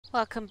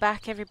Welcome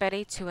back,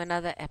 everybody, to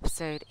another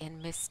episode in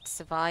Mist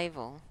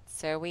Survival.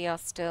 So we are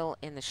still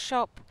in the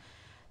shop.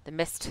 The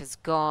mist has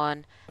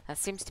gone. That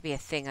seems to be a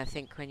thing, I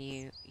think, when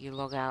you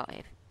log out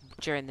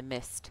during the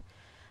mist.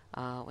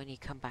 When you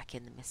come back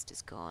in, the mist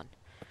is gone.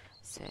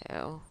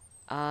 So,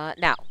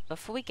 now,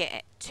 before we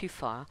get too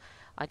far,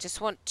 I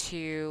just want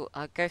to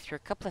go through a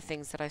couple of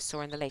things that I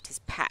saw in the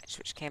latest patch,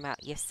 which came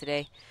out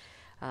yesterday,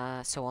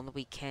 so on the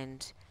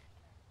weekend.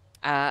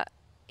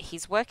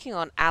 He's working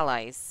on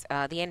allies,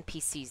 the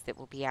NPCs that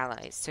will be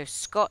allies. So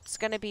Scott's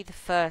going to be the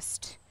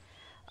first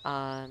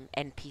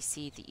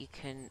NPC that you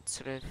can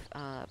sort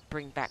of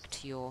bring back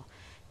to your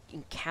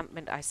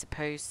encampment, I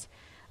suppose.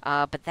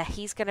 But that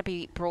he's going to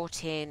be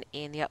brought in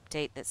the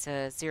update that's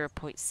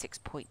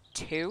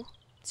 0.6.2.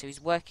 So he's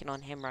working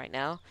on him right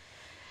now.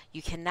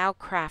 You can now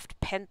craft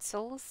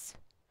pencils,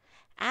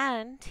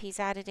 and he's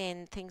added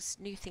in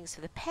new things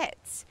for the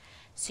pets.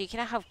 So you can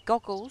now have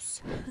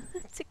goggles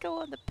to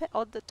go on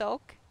the dog,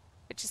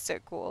 which is so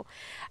cool.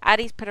 And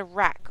he's put a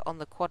rack on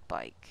the quad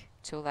bike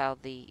to allow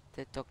the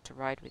dog to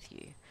ride with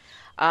you.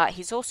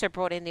 He's also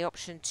brought in the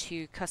option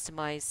to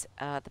customize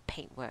the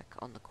paintwork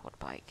on the quad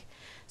bike.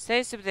 So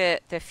those are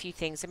the few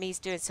things. I mean, he's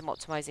doing some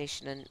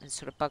optimization and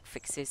sort of bug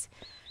fixes,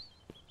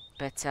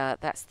 but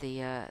that's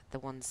the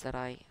ones that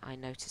I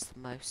noticed the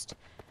most,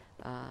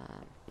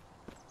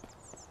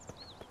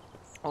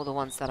 or the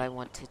ones that I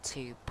wanted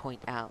to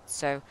point out.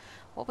 So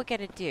what we're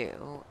going to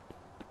do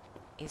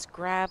is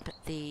grab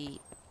the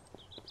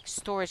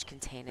storage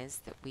containers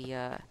that we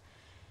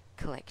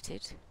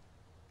collected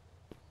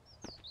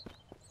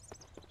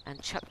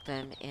and chuck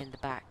them in the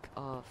back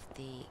of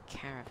the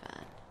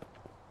caravan.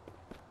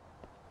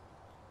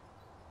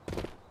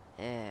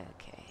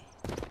 Okay.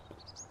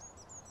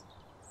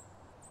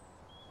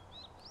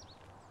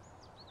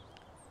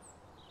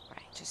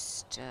 Right,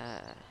 just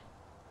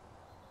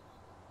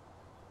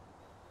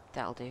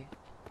that'll do.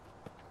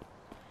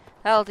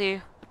 That'll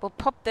do. We'll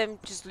pop them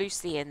just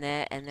loosely in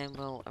there, and then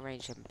we'll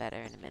arrange them better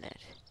in a minute.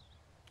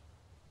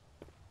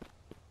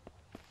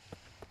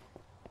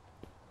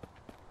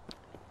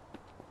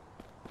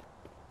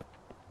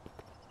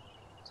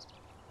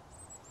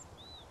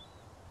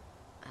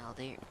 That'll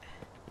do.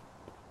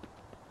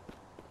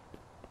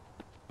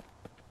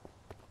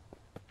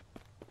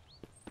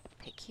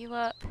 Pick you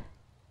up.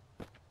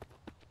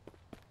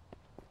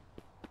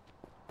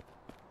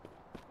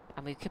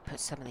 And we could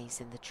put some of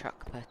these in the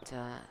truck, but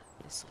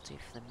this will do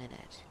for the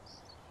minute.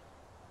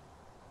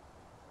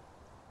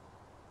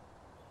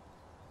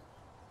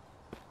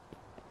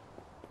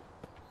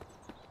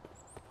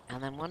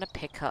 And then want to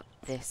pick up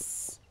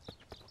this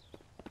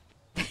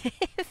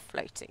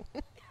floating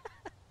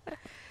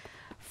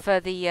for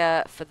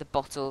the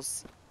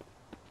bottles.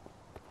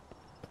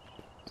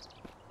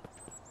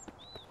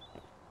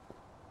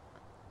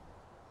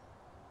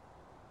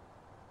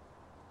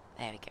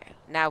 There we go.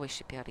 Now we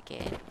should be able to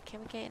get in.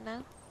 Can we get in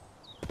now?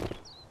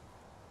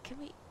 Can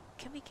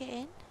we get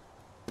in?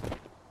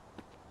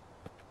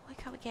 Why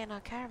can't we get in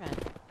our caravan?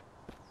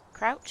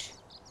 Crouch?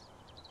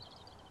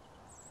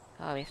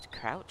 Oh, we have to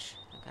crouch?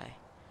 Okay.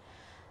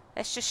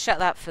 Let's just shut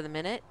that for the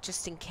minute,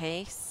 just in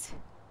case.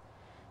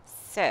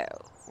 So,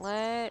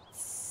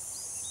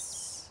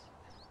 let's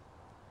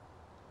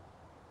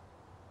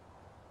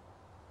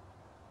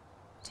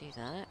do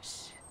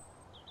that.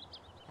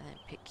 And then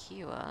pick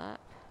you up.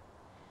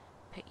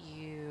 Put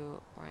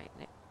you right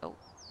next. Oh.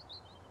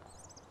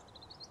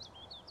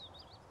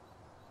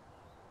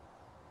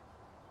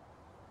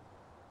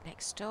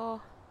 Next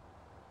door.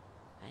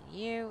 And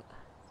you.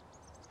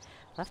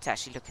 I'll have to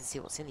actually look and see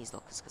what's in these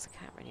lockers, because I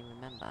can't really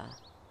remember.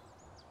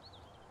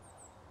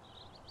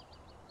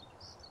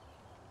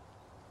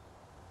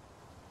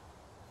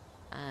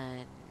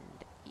 And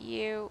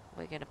you,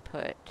 we're going to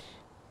put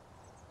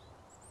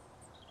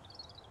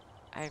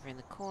over in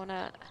the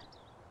corner.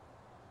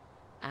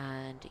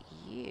 And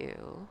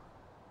you...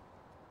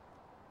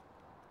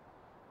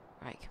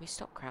 Right, can we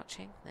stop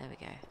crouching? There we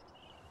go.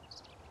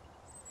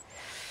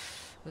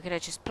 We're going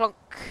to just plonk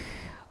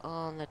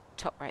on the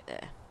top right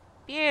there.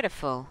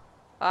 Beautiful.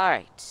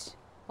 Alright.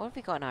 What have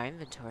we got in our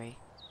inventory?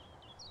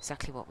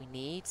 Exactly what we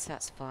need, so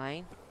that's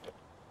fine.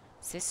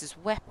 So this is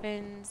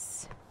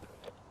weapons.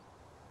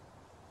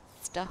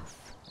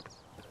 Stuff.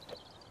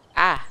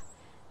 Ah!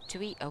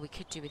 To eat. Oh, we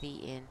could do with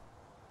eating.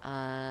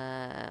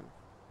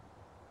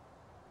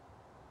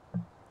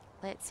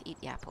 Let's eat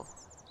the apple.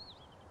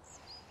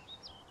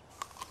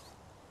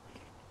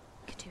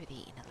 Could do with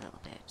eating a little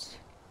bit.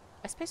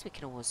 I suppose we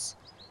can always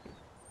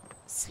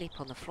sleep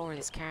on the floor of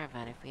this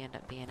caravan if we end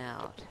up being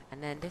out.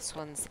 And then this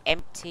one's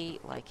empty,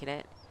 liking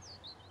it.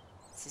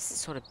 So this is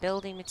sort of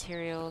building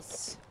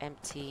materials.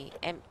 Empty,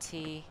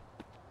 empty.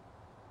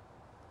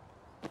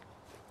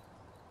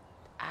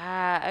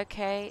 Ah,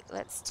 okay.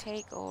 Let's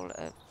take all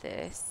of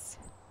this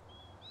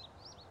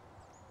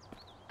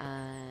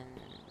and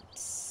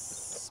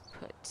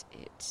put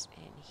it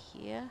in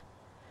here.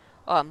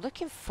 Oh, I'm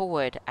looking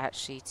forward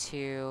actually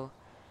to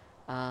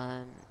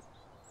oh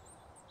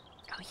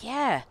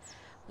yeah,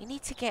 we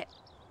need to get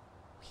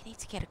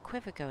a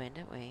quiver going,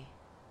 don't we?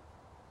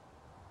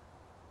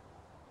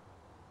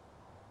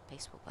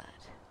 Baseball bat.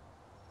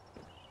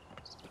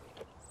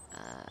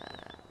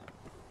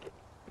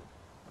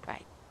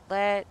 Right,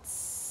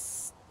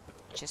 let's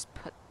just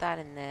put that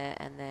in there,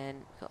 and then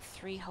we've got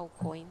 3 whole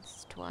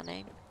coins to our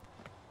name.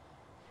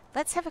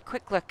 Let's have a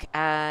quick look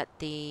at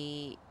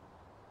the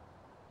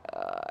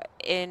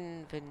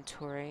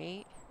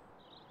inventory.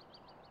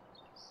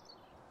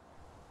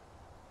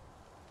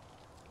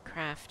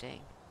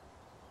 Crafting.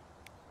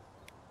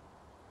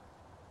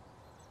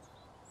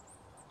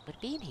 Would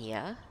it be in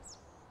here?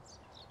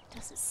 It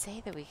doesn't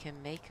say that we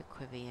can make a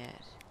quiver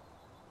yet.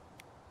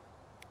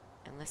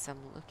 Unless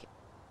I'm looking...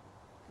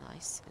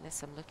 Nice.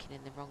 Unless I'm looking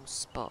in the wrong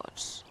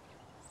spot.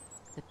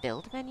 The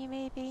build menu,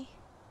 maybe?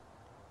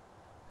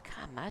 I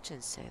can't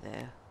imagine so,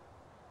 though.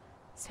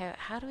 So,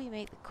 how do we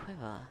make the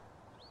quiver?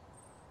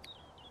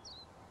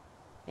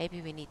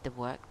 Maybe we need the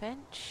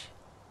workbench?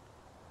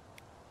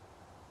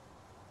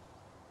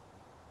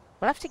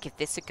 We'll have to give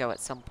this a go at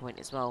some point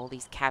as well, all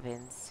these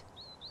cabins.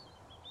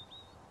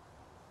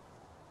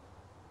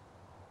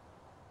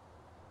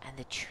 And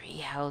the tree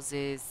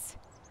houses.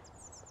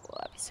 Oh,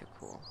 that'd be so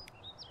cool.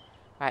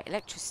 Right,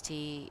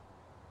 electricity,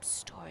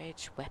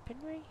 storage,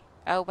 weaponry?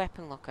 Oh,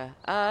 weapon locker.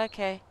 Oh,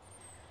 okay.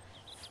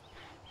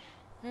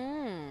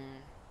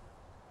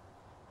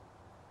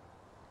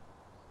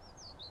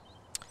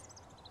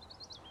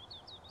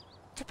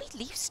 Did we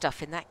leave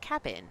stuff in that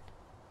cabin?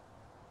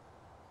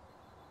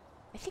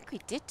 I think we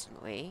did,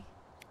 didn't we?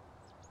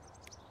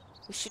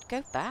 We should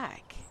go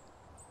back.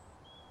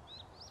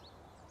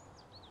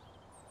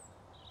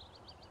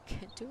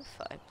 Can do a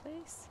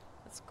fireplace?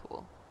 That's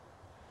cool.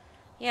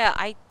 Yeah,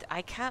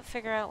 I can't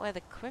figure out where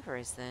the quiver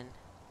is then.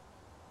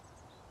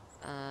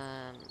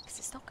 Because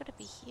it's not going to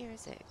be here,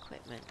 is it?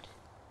 Equipment.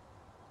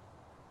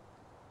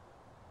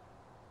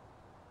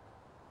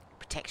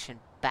 Protection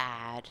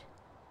bad.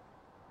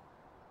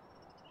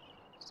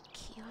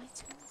 Key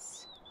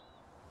items?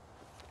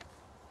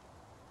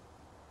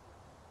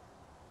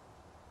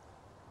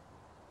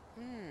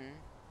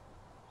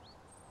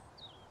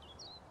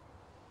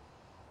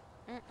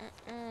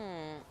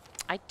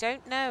 I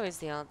don't know is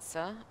the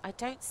answer. I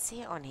don't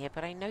see it on here,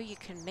 but I know you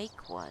can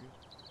make one.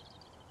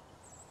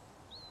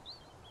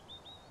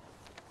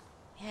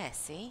 Yeah,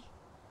 see?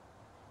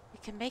 We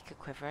can make a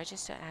quiver, I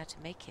just don't know how to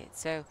make it.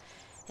 So,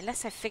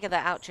 unless I figure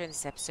that out during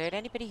this episode,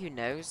 anybody who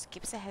knows,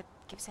 give us a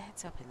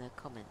heads up in the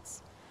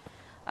comments.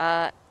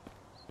 I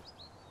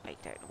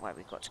don't know why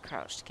we got to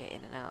crouch to get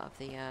in and out of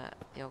the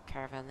old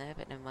caravan there,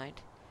 but never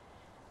mind.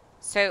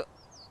 So,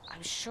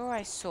 I'm sure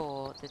I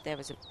saw that there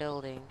was a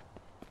building.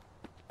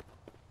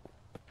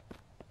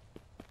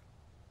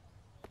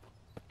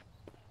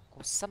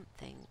 Or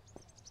something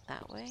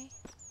that way.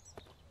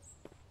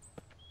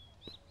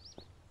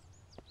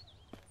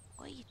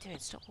 What are you doing?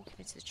 Stop walking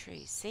into the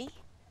trees. See?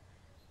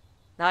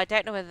 Now, I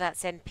don't know whether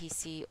that's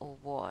NPC or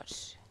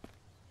what.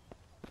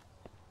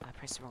 I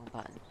pressed the wrong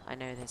button. I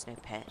know there's no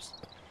pet.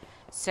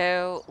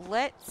 So,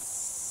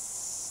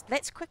 let's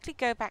quickly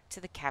go back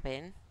to the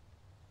cabin.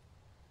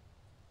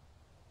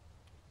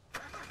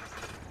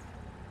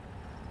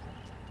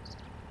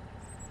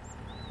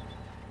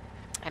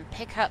 And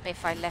pick up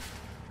if I left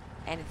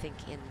anything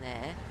in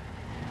there.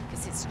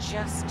 Because it's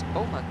just...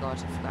 Oh my god,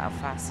 I forgot how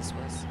fast this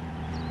was.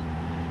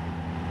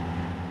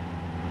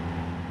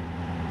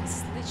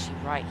 It's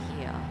literally right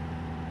here.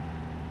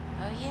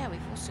 Oh yeah,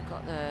 we've also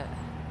got the...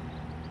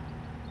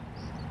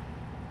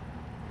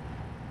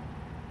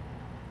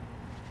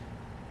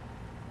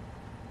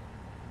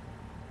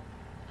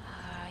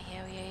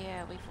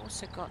 yeah. We've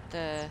also got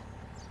this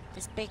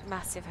big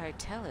massive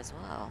hotel as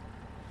well.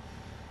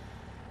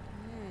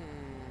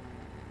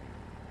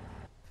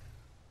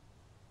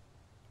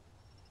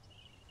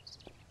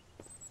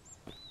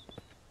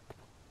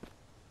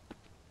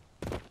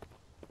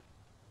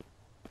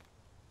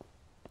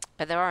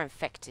 But there are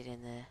infected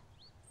in there.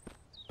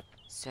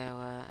 So,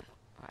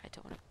 right, I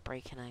don't want to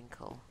break an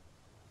ankle.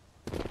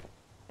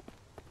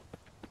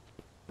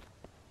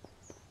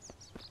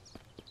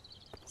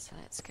 So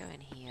let's go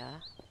in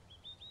here.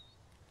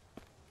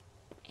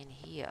 In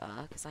here,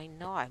 because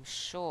I'm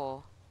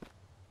sure.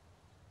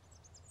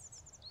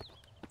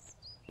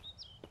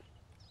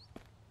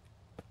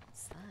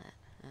 What's that?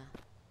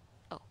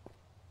 Oh.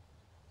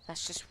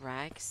 That's just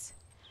rags.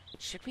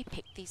 Should we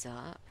pick these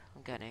up?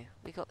 I'm gonna.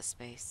 We got the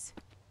space.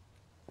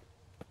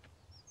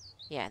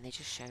 Yeah, and they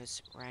just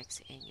shows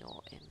rags in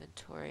your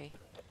inventory.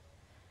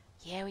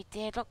 Yeah, we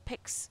did.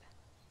 Lockpicks.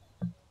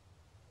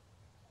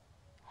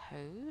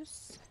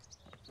 Hose.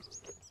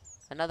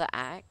 Another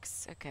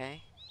axe.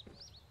 Okay.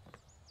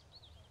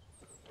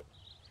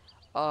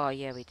 Oh,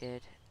 yeah, we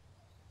did.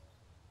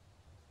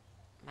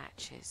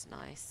 Matches.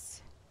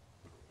 Nice.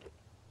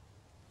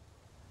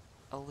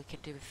 Oh, we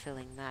could do with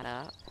filling that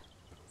up.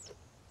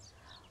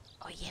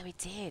 Oh, yeah, we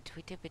did.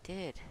 We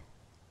did.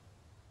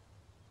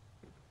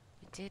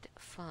 Did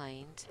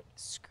find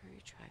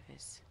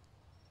screwdrivers.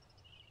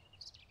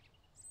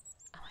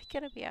 Am I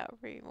gonna be out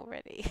of room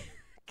already?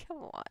 Come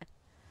on.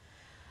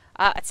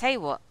 I tell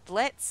you what,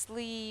 let's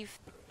leave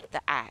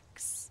the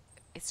axe.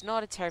 It's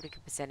not a terribly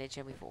good percentage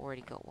and we've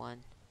already got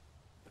one.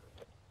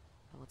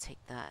 we'll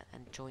take that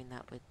and join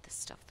that with the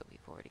stuff that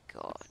we've already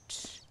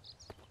got.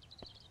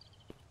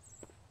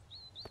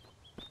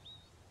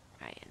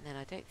 Right, and then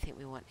I don't think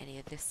we want any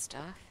of this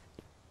stuff.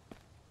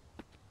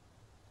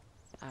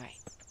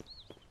 Alright.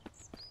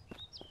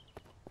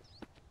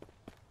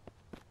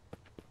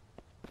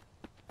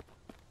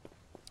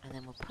 And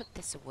then we'll put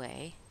this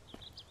away.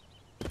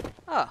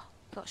 Oh,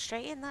 got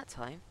straight in that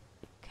time.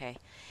 Okay.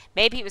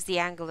 Maybe it was the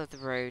angle of the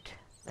road.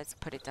 Let's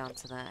put it down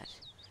to that.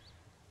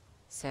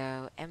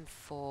 So,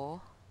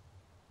 M4.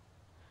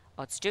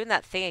 Oh, it's doing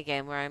that thing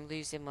again where I'm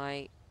losing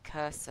my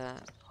cursor.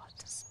 Oh,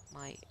 does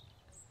my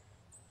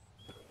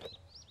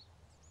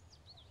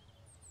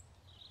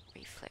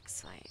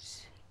reflex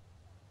light.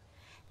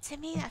 To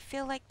me, I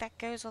feel like that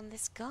goes on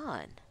this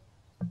gun.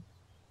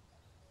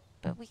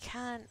 But we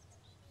can't...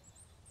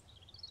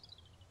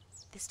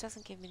 This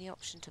doesn't give me the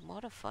option to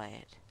modify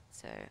it.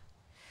 So,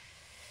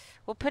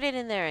 we'll put it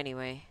in there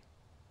anyway.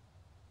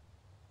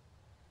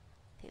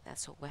 I think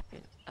that's a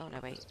weapon. Oh, no,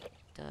 wait.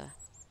 Duh.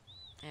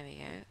 There we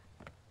go.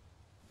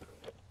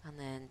 And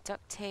then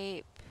duct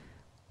tape.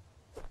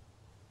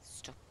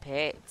 Stop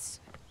it.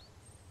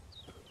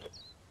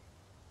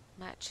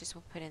 Matches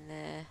we'll put in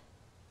there.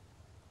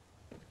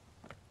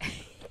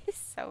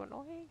 It's so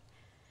annoying.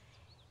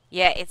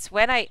 Yeah, it's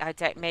when I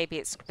don't, maybe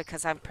it's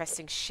because I'm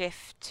pressing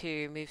shift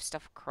to move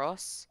stuff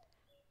across.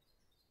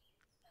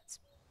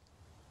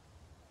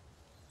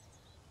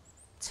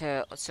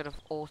 To sort of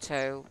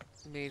auto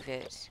move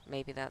it.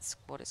 Maybe that's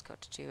what it's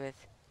got to do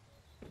with.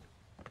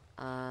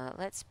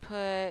 Let's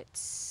put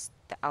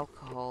the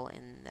alcohol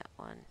in that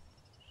one.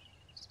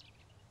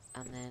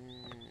 And then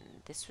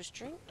this was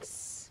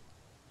drinks.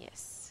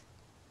 Yes.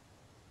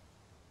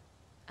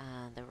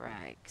 And the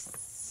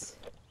rags.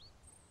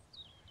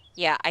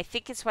 Yeah, I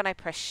think it's when I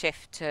press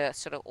shift to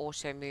sort of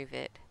auto move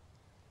it.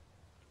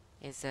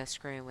 Is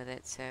screwing with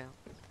it, so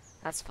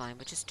that's fine.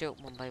 We'll just do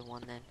it one by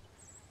one then.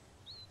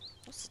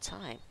 What's the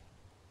time?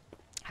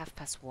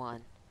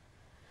 1:30.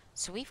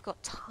 So we've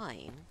got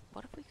time.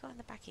 What have we got in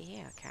the back of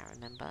here? I can't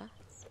remember.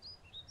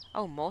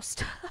 Oh, more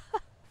stuff.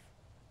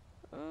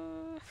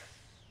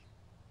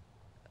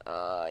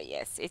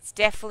 Yes, it's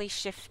definitely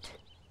shift.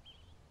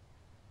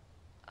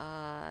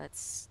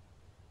 It's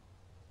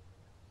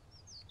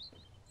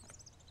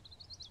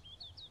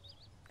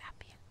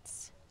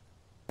ambience.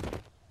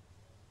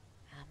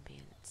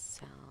 Ambient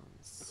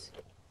sounds.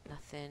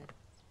 Nothing.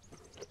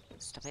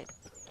 Stop it.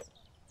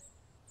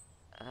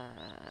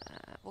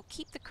 We'll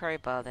keep the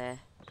crowbar there.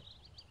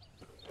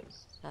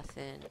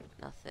 Nothing,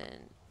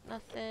 nothing,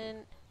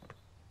 nothing.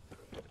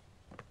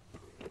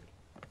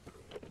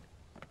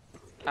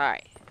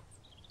 Alright.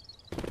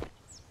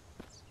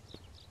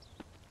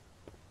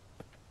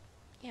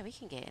 Yeah, we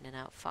can get in and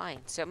out fine.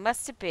 So it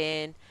must have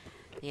been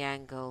the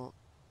angle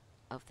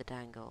of the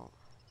dangle.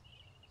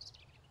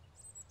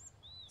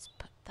 Let's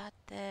put that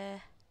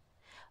there.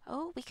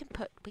 Oh, we can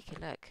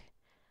look.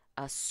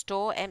 A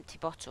store empty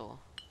bottle.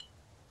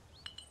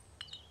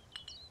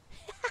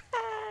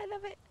 I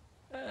love it.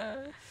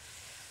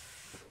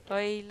 Oh,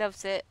 he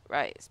loves it.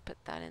 Right, let's put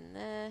that in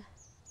there.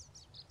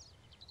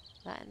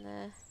 That in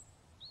there.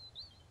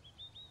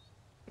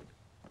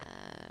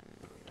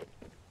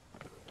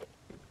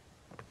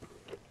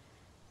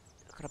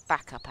 We've got a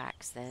backup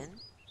axe then.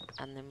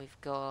 And then we've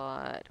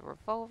got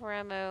revolver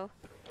ammo.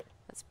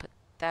 Let's put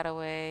that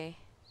away.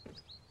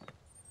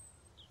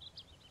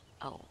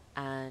 Oh,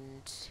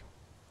 and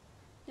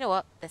you know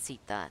what? Let's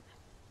eat that.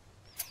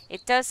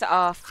 It does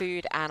our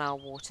food and our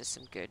water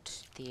some good.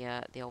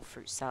 The old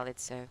fruit salad.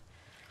 So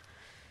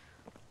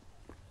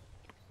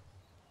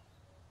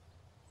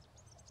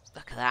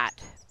look at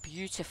that,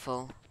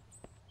 beautiful.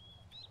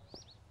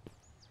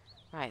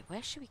 Right,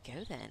 where should we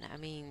go then? I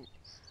mean,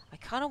 I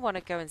kind of want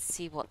to go and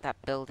see what that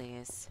building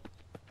is.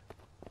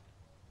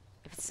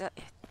 If it's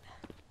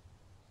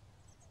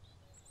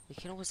we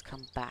can always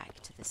come back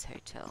to this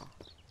hotel.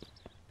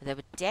 But there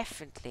were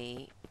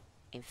definitely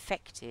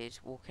infected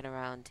walking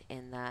around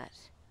in that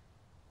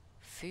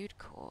food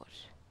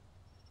court.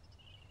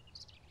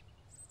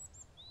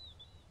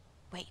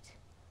 Wait.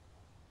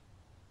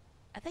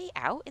 Are they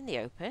out in the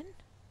open?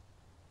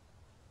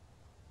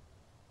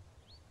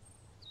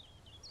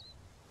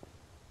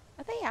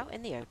 Are they out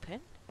in the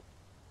open?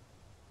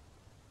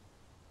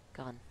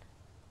 Gone.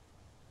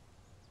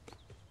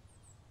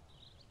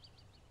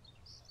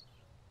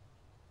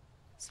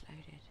 It's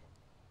loaded.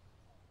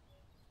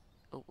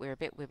 Oh, we're a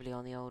bit wibbly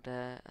on the old,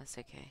 that's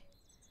okay.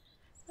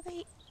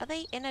 Are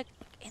they in a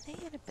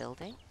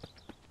building?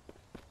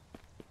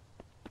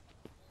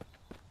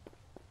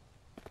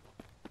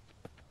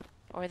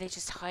 Or are they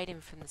just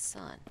hiding from the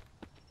sun?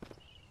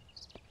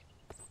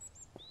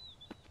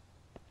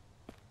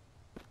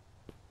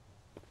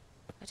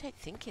 I don't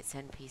think it's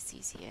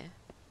NPCs here.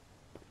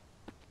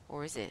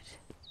 Or is it?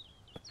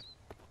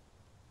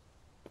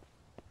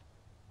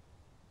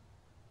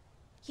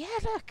 Yeah,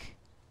 look!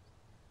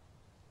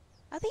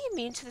 Are they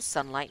immune to the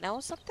sunlight now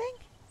or something?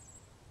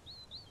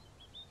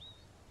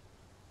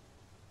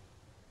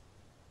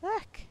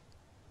 Look!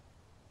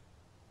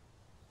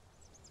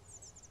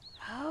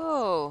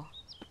 Oh!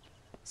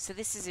 So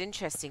this is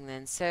interesting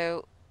then.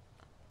 So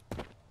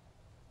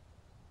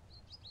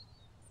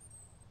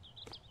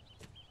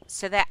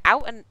they're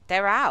out and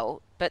they're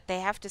out, but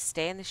they have to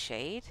stay in the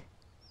shade.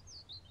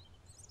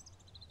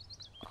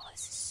 Oh,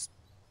 this is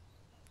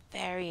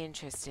very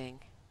interesting.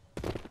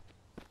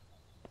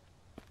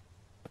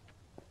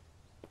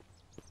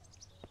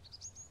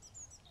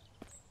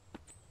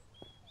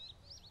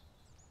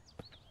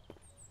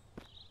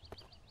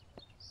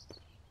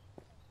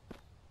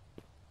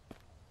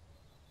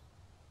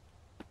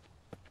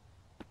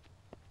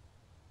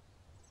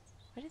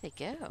 Where did they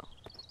go?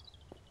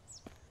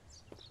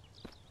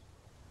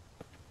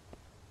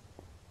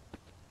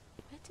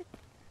 Where did...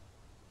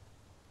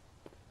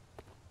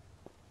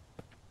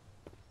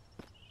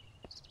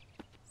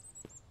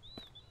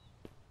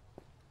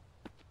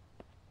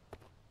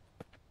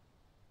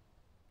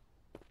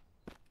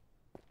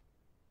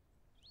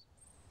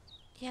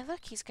 Yeah, look,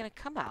 he's gonna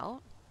come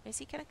out. Is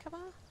he gonna come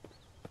out?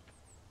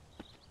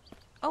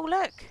 Oh,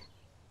 look!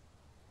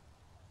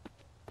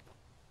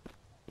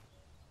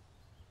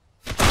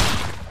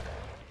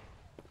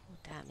 Oh,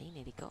 damn, he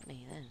nearly got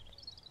me then.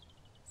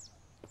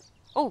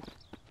 Oh!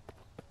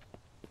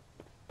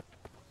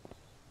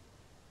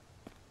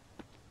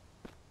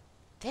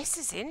 This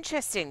is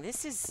interesting.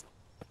 This is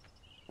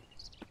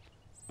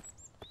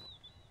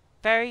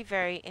very,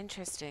 very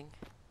interesting.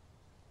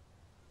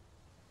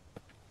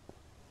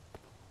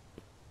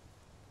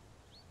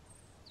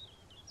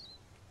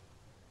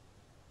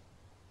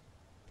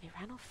 They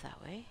ran off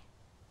that way.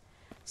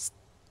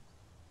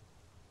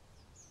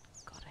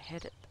 God,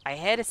 I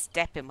heard a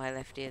step in my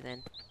left ear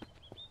then.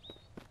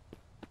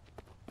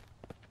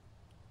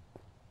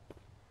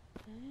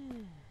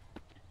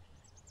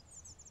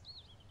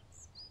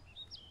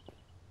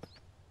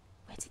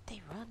 Where did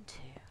they run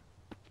to?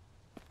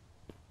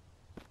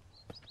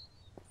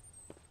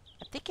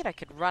 I'm thinking I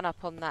could run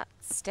up on that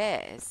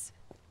stairs.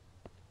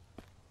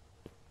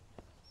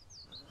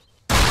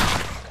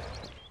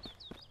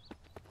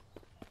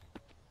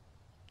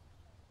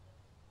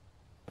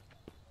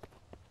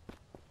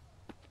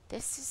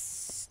 This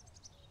is...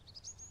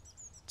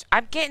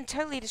 I'm getting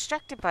totally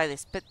distracted by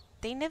this, but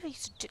they never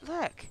used to do...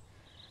 Look!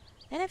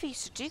 They never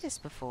used to do this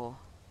before.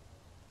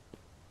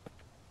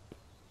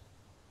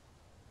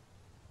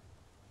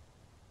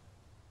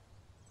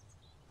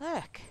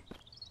 Look!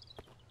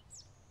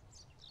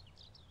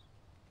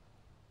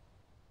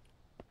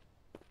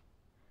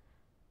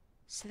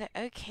 So they're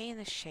okay in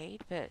the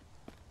shade, but...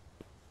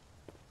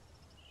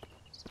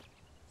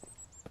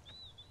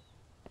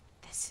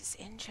 This is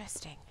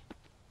interesting.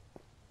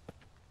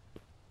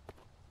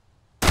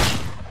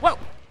 Whoa!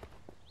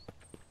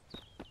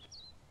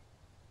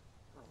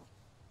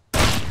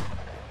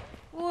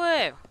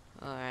 Whoa!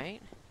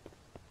 Alright.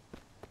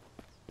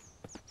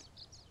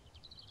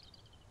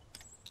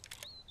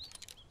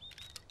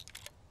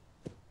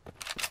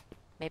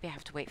 Maybe I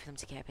have to wait for them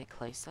to get a bit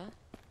closer.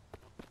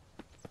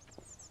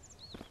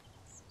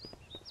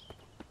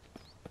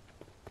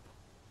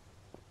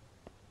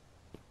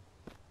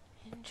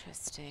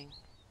 Interesting.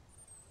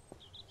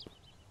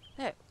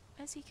 Look,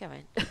 where's he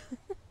going?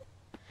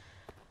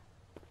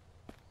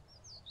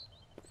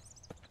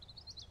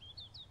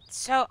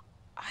 So,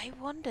 I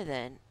wonder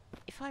then,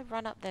 if I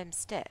run up them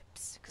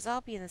steps, because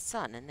I'll be in the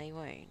sun and they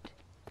won't.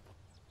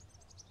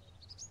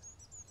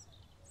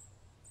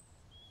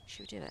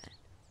 Should we do it?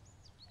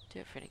 Do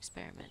it for an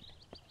experiment.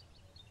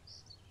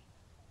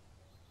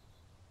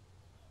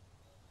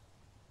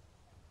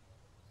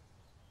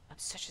 I'm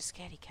such a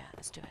scaredy cat.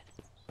 Let's do it.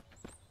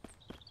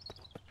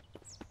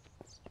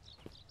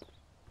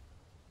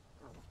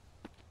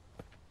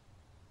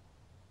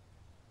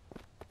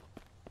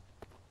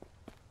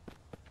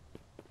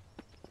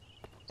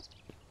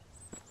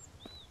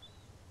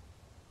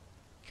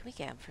 Can we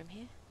get him from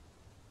here?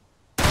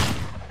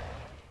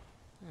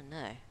 Oh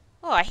no.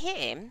 Oh, I hit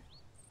him!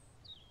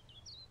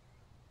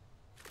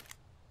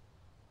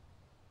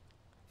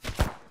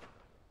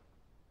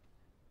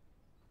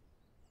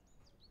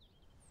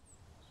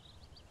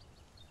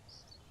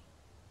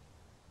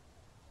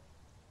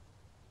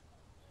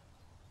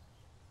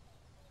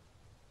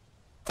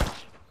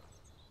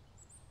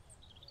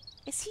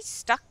 Is he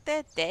stuck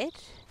there dead?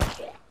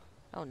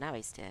 Oh, now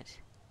he's dead.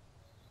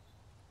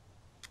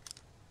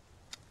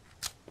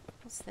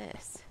 What's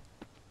this?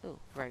 Ooh,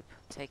 rope.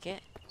 Take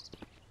it.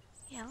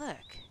 Yeah,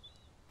 look.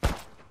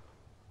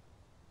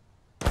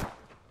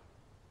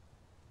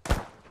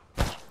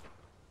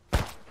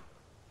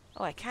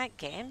 Oh, I can't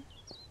get him.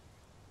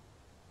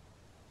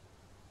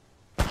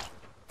 Oh,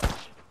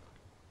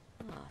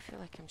 I feel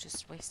like I'm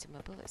just wasting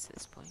my bullets at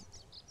this point.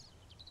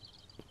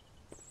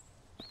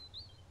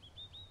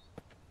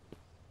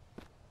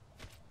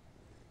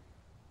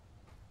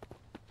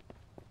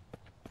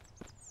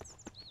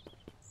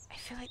 I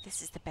feel like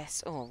this is the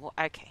best. Oh, well,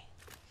 okay.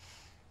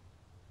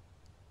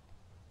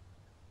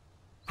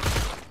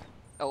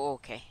 Oh,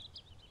 okay.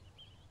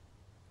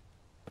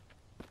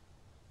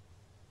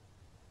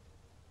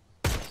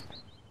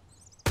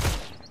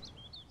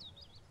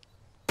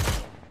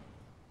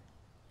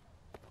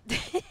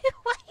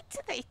 Why do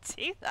they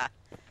do that?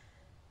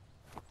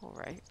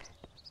 more rope.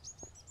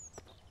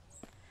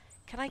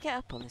 Can I get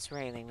up on this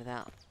railing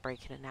without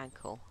breaking an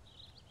ankle?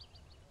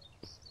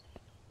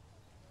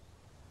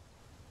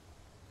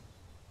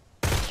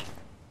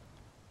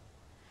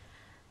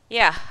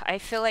 Yeah, I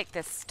feel like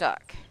they're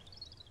stuck.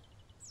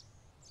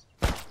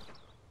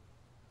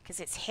 Because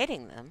it's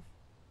hitting them.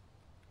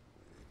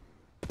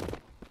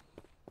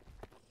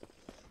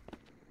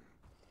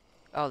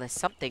 Oh, there's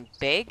something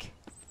big.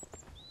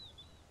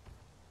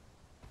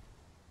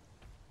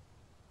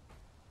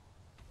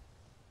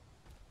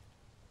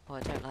 Oh,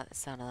 I don't like the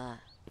sound of that.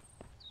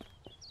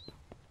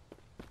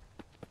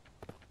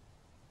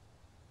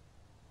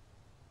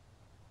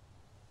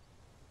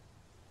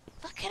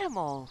 Look at them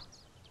all.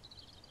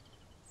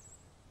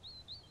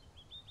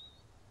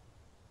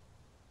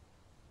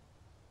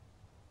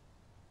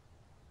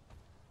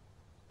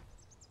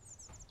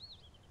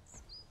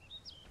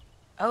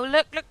 Oh,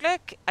 look, look,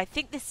 look. I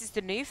think this is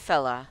the new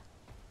fella.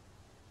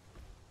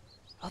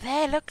 Oh,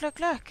 there, look, look,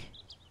 look.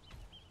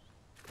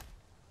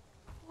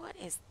 What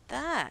is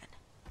that?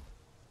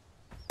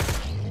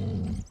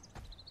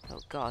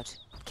 Oh, God.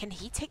 Can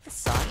he take the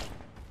sun?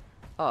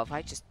 Oh, if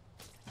I just...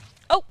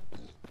 Oh!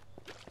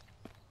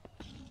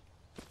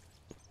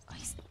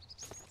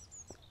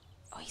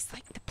 Oh, he's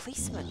like the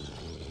policeman.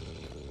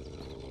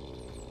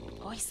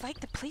 Oh, he's like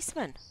the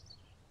policeman.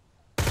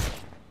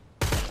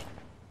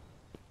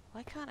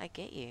 Why can't I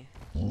get you?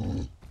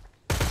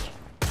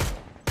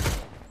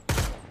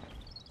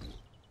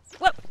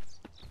 Whoop!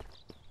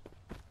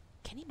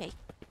 Can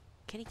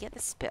he get the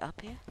spit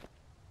up here?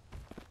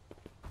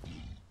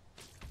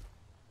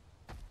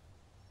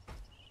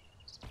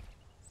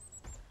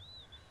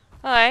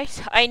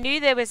 Alright, I knew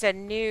there was a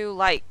new,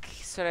 like,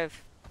 sort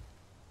of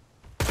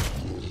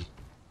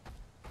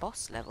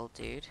boss level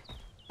dude.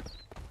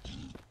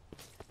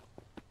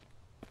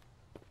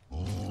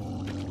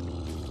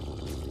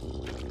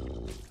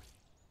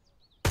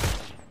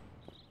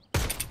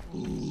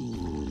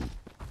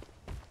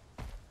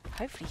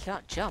 Hopefully he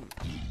can't jump.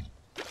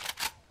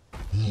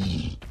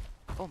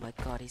 Oh my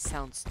god, he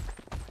sounds...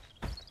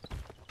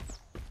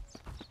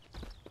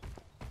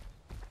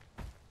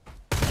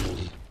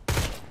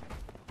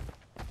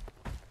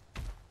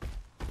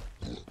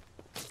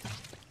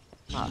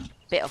 a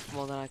bit off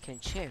more than I can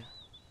chew.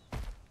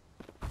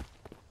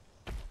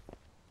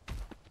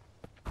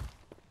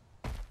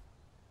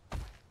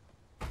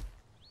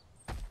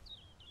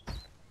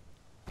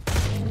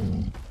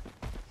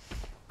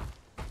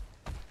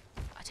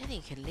 I don't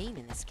think you can lean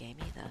in this game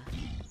either.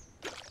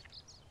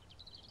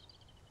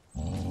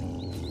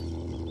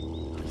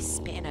 Oh, he's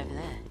spitting over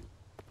there.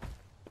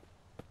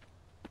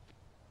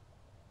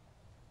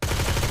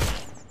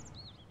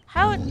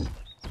 How?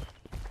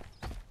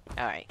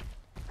 Alright.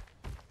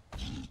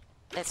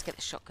 Let's get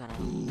the shotgun out.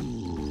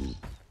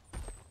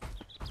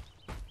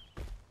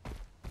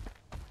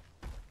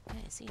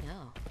 Where is he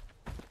now?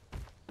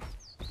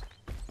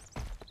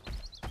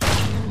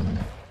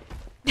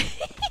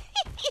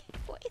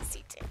 What is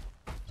he doing?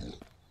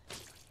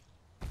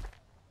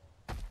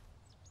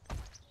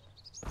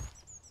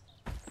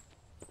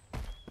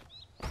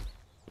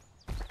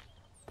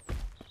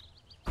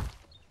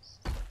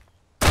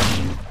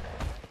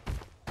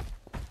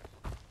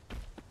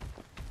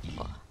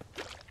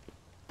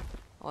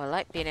 Oh, I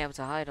like being able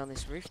to hide on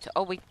this rooftop.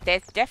 Oh,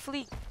 they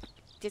definitely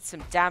did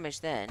some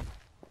damage then.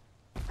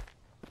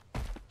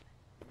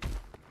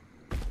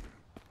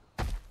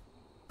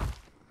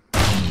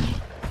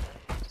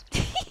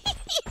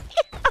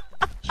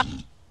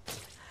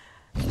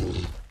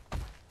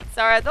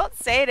 Sorry, I'm not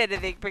saying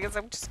anything because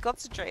I'm just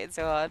concentrating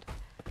so hard.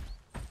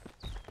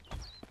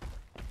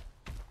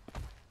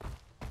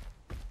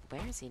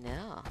 Where is he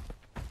now?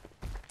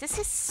 Does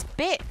his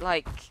spit,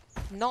 like,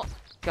 not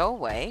go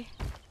away?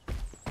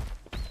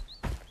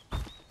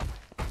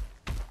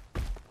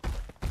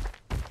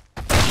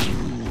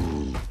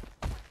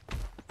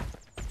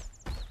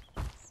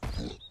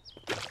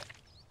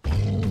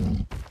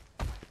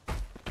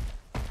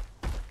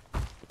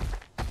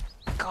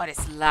 God,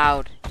 it's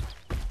loud.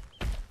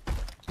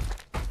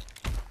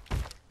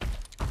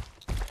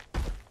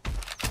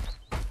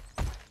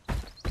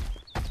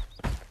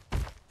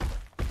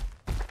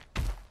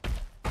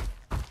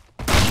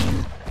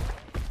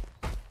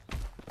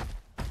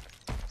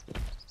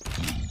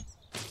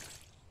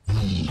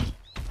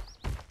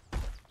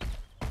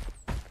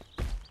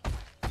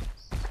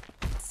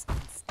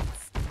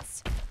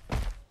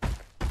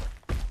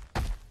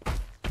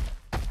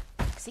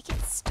 Does he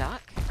get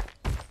stuck?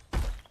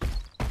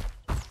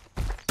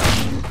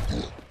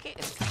 Look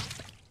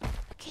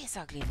at his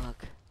ugly mug.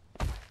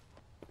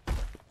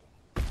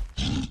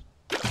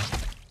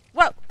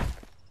 Whoa!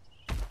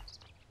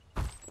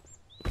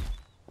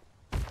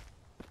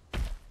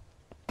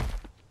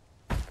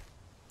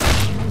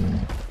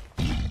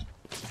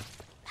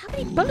 How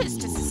many bullets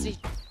does this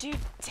dude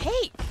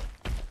take?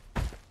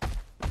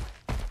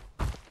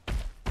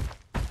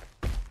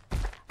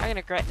 I'm gonna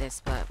regret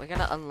this, but we're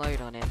gonna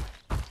unload on him.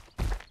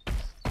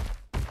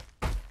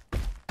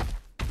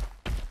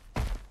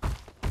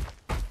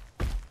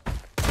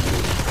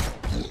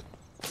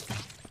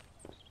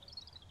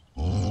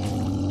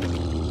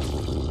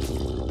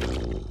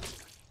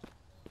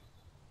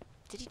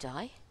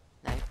 die?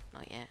 No,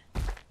 not yet.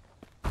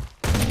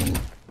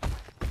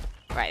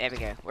 Right, there we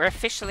go. We're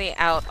officially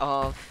out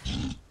of...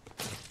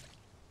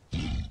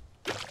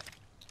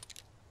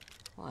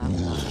 Wow.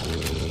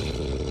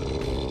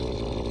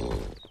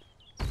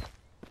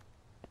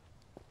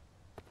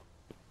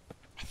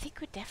 I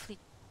think we're definitely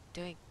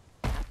doing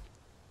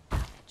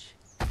damage.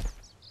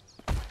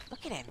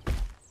 Look at him.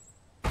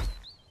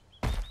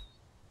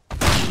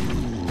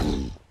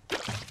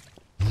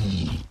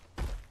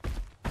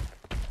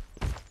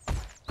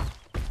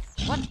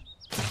 What?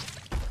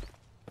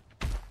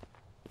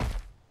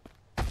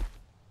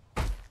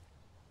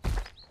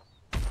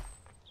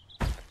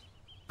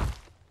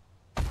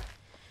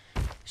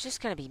 There's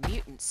just gonna be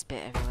mutant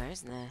spit everywhere,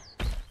 isn't there?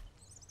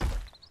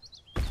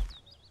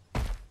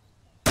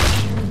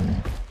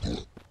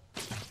 I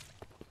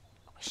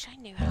wish I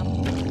knew how.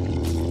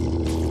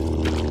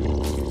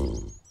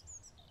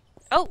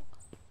 Oh!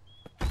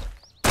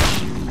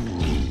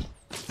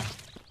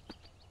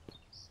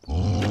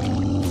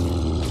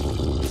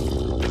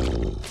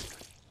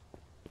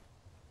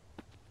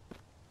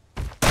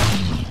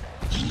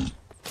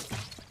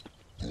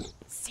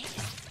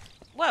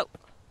 Whoa!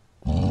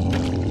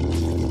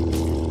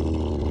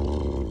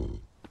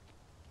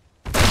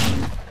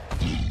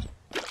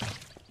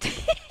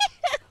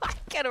 I'm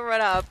gonna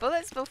run out of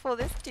bullets before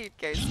this dude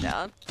goes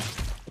down.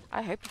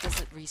 I hope he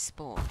doesn't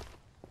respawn.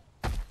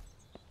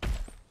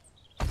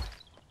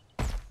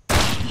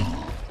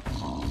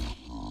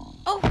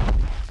 Oh!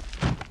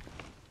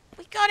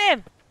 We got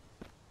him!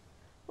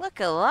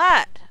 Look at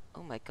that!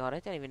 Oh my god, I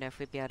don't even know if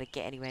we'd be able to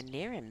get anywhere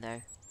near him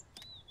though.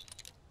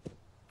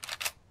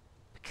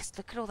 Because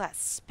look at all that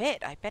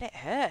spit. I bet it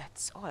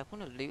hurts. Oh, I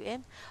want to loot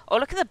him. Oh,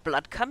 look at the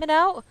blood coming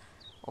out.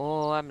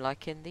 Oh, I'm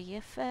liking the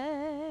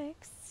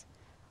effects.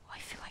 Oh, I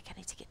feel like I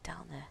need to get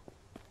down there.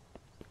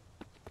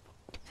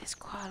 There's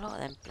quite a lot of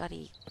them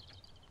bloody...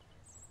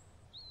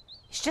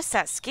 It's just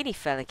that skinny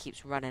fella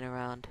keeps running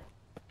around.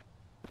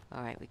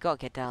 Alright, we gotta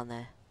get down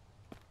there.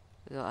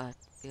 We gotta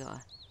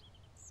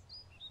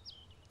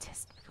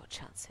test, we gotta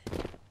chance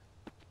it.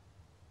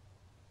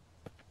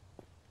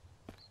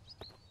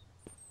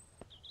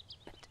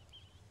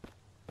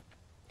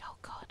 Oh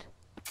god.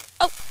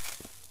 Oh!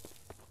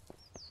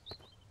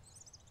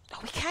 Oh,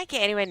 we can't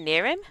get anywhere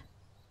near him?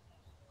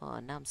 Oh,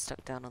 now I'm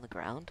stuck down on the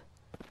ground.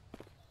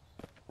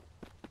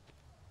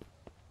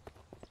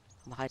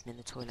 I'm hiding in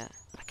the toilet.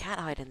 I can't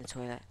hide in the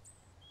toilet.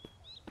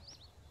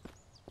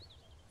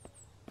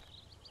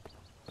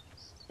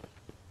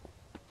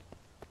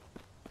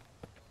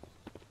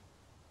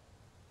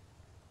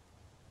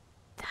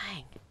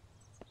 Dang.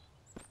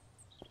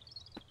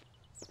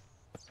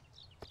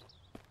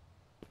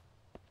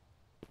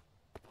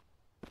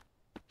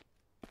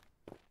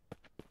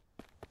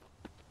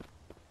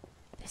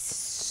 This is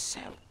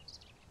so...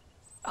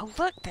 Oh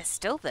look, they're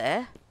still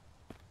there.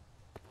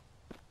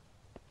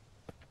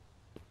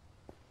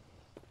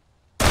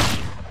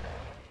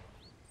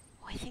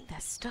 I think they're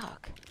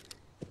stuck.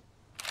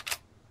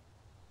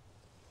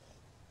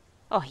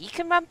 Oh, he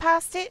can run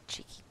past it?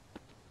 Cheeky.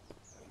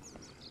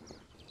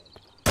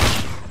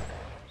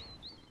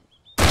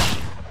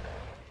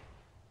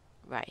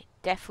 Right,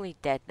 definitely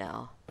dead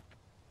now.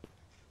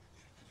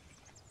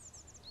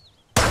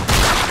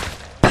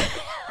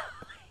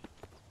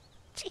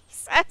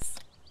 Jesus!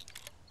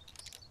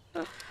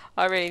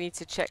 I really need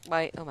to check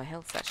my... Oh, my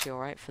health's actually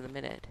alright for the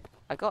minute.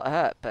 I got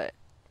hurt, but...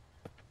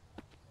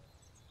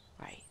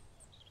 Right.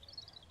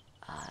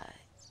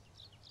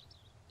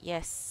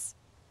 Yes.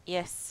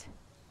 Yes.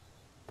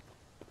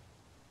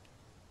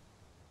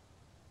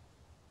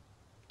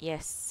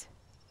 Yes.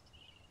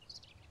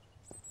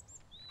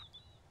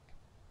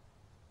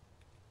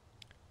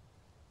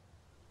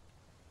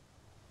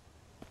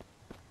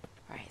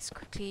 Right, let's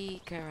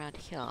quickly go around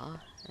here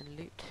and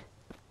loot.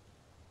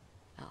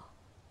 Oh.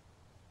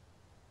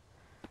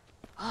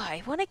 Oh,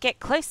 I want to get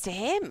close to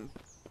him.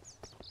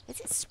 Is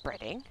it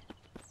spreading?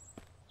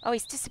 Oh,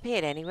 he's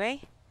disappeared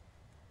anyway.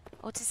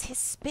 Oh, does his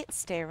spit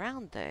stay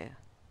around though?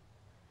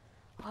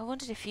 Oh, I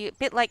wondered if you... A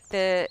bit like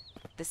the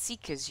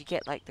Seekers, you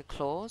get like the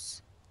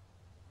claws.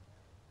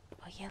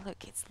 Oh yeah,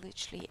 look, it's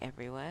literally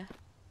everywhere.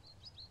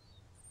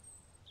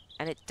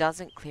 And it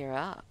doesn't clear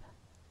up.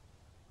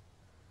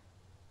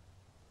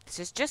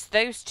 So it's just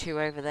those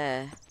two over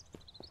there.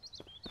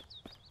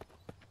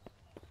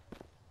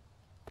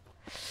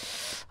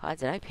 I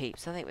don't know,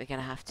 peeps. I think we're going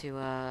to have to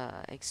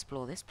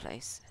explore this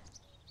place.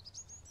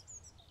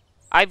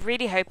 I'm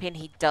really hoping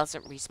he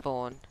doesn't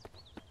respawn.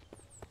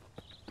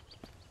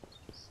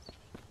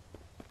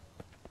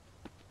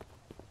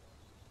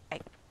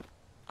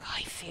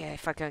 I fear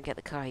if I go and get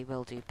the car, he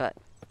will do, but...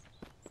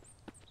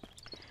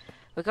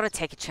 We've got to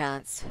take a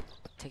chance.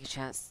 Take a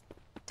chance.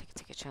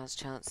 Take a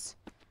chance.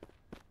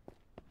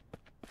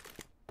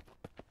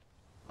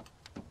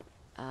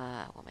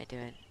 What am I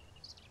doing?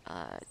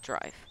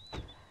 Drive.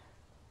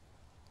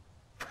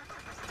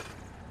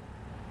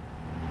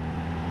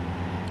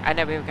 I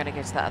know we were going to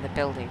go to that other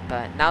building,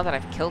 but now that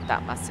I've killed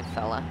that massive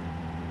fella...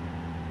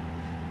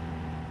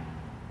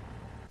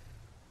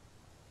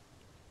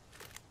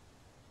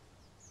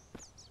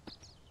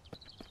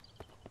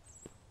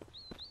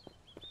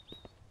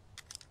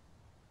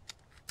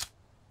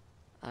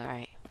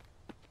 Alright.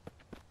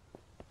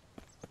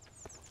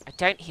 I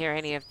don't hear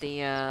any of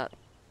the,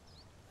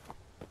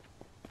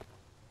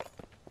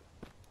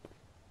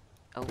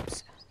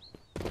 oops.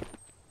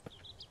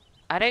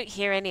 I don't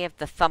hear any of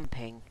the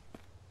thumping.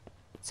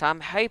 So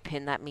I'm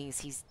hoping that means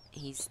he's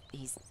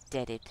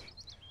deaded.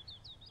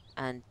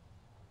 And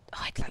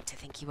oh, I'd like to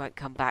think he won't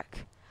come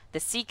back. The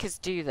Seekers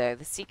do, though.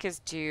 The Seekers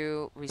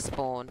do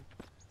respawn.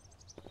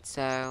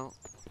 So...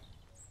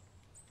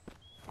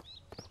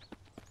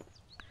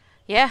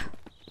 yeah.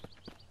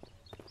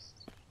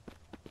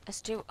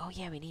 Let's do... oh,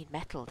 yeah, we need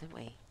metal, didn't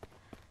we?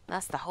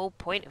 That's the whole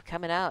point of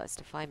coming out, is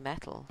to find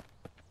metal.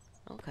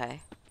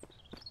 Okay.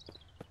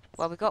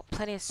 Well, we've got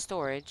plenty of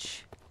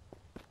storage.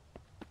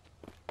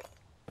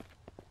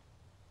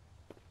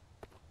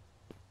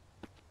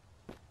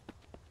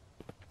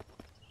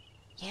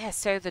 Yeah,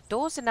 so the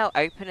doors are now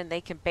open and they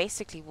can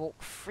basically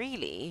walk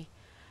freely,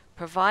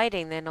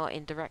 providing they're not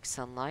in direct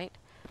sunlight.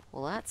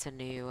 Well, that's a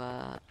new,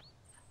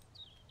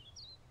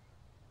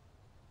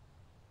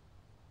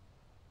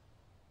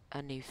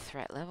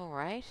 threat level,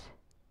 right?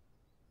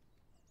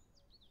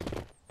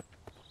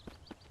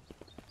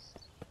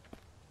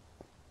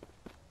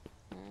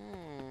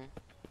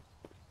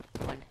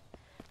 One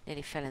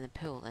nearly fell in the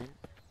pool then.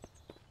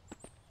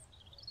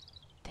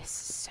 This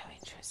is so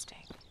interesting.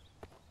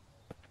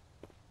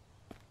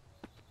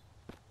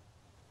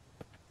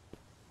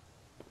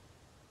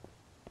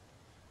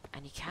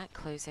 And you can't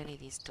close any of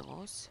these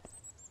doors.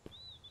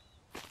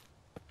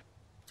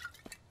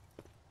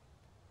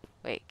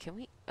 Wait, can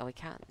we? Oh, we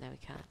can't. No, we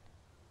can't.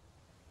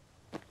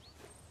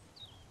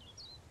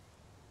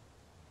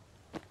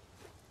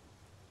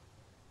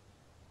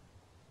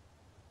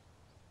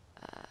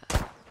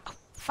 Oh,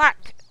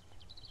 fuck!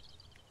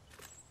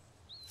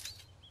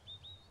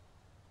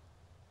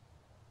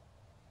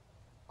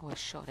 Oh, I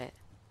shot it.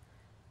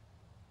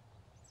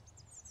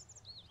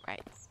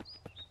 Right.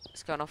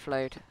 Let's go and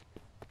offload.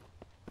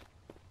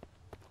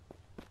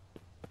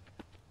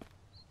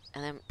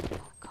 And then,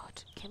 oh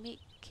god, can you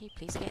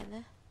please get in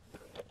there?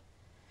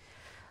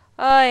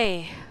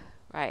 Oi!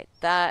 Right,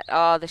 that,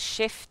 oh, the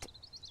shift.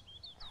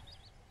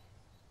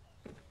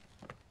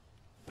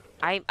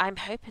 I'm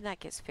hoping that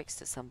gets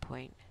fixed at some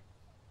point.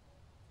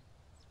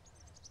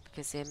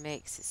 Because it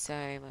makes it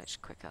so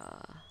much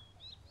quicker.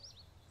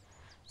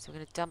 So we're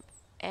going to dump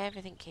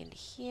everything in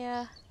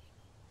here.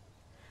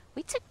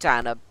 We took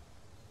down a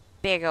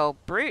big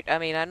old brute. I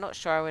mean, I'm not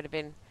sure I would have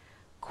been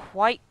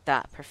quite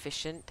that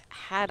proficient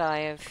had I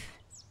have...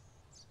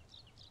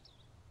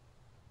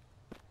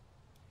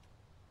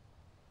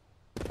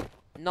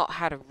 not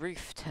had a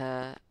roof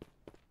to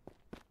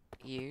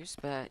use,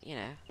 but, you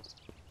know,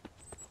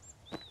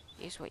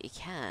 use what you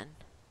can.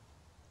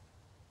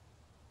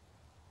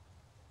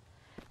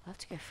 We'll have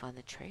to go find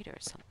the trader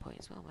at some point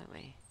as well, won't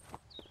we?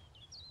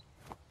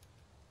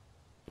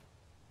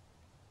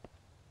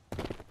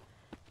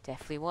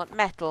 Definitely want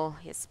metal.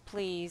 Yes,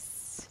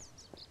 please.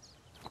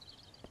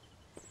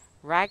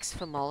 Rags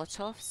for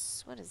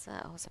Molotovs. What is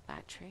that? Oh, it's a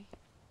battery.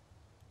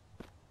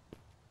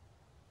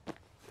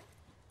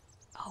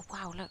 Oh,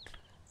 wow, look.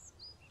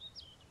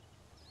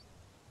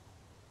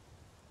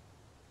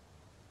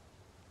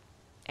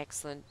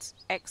 Excellent.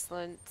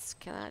 Excellent.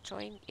 Can that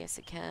join? Yes,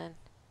 it can.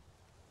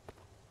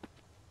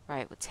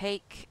 Right, we'll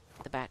take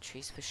the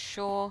batteries for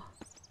sure.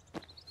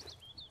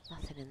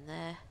 Nothing in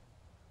there.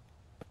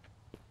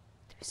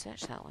 Did we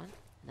search that one?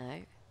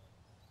 No.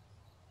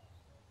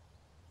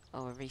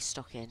 Oh, we're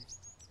restocking.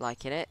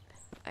 Liking it?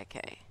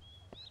 Okay.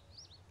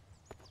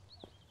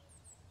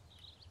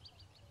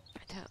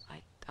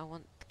 I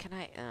want... Can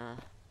I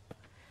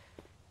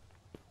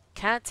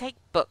can't take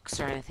books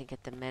or anything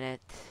at the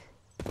minute.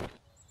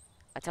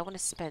 I don't want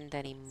to spend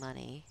any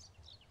money.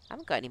 I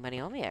haven't got any money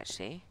on me,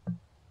 actually.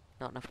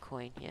 Not enough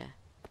coin, yeah.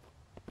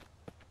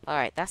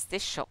 Alright, that's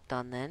this shop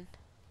done then.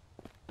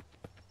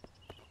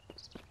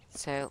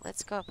 So,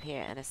 let's go up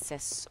here and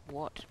assess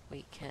what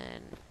we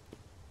can...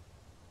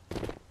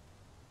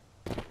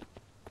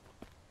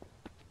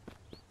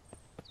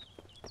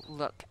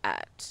 look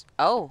at.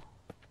 Oh!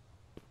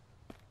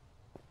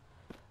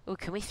 Oh,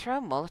 can we throw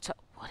a Molotov?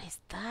 What is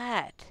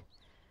that?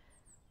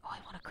 Oh, I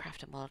want to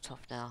craft a Molotov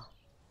now.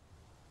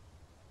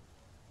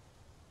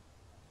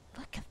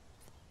 Look at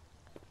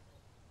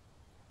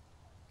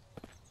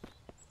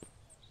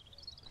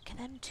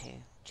them two.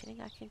 Do you think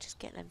I can just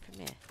get them from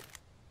here?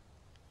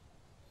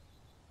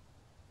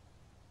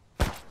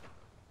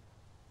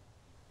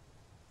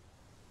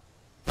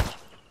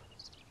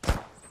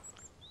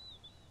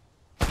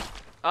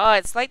 Oh,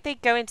 it's like they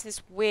go into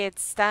this weird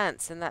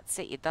stance and that's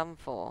it, you're done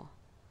for.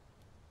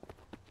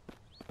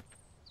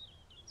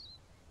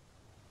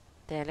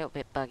 They're a little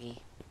bit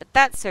buggy, but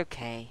that's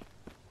okay.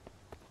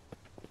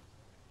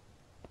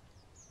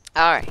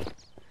 Alright.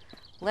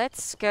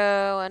 Let's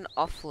go and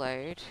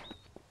offload.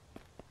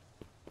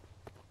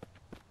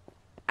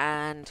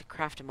 And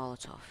craft a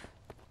Molotov.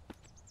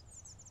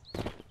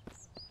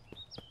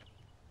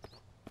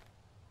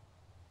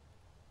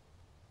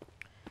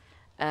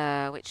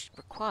 Which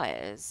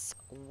requires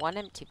one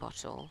empty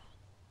bottle.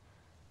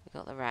 We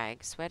got the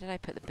rags. Where did I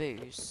put the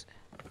booze?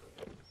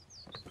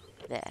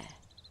 There.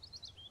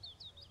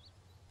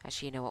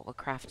 Actually, you know what? We'll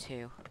craft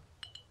two.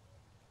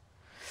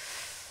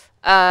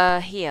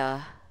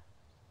 Here.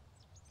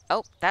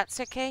 Oh, that's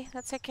okay.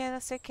 That's okay.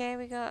 That's okay.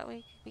 We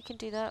can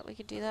do that. We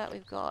can do that.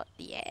 We've got,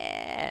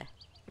 yeah.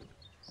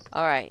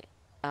 All right.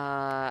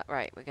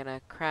 Right. We're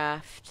gonna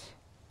craft.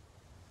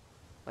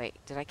 Wait,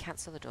 did I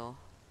cancel the door?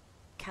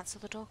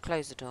 Cancel the door?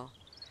 Close the door.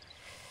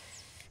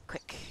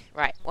 Quick.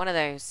 Right, one of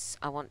those.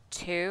 I want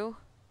two.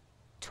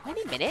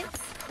 20 minutes?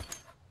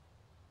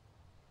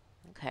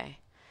 Okay.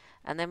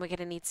 And then we're going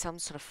to need some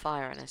sort of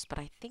fire on us. But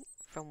I think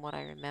from what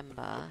I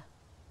remember...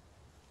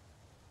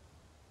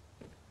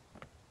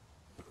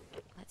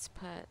 Let's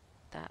put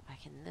that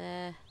back in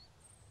there.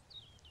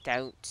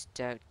 Don't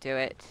do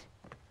it.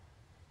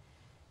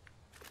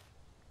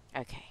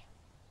 Okay.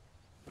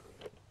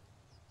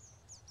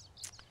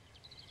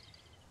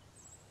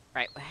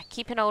 Right, we're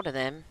keeping hold of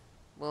them.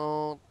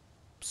 We'll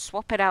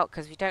swap it out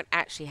because we don't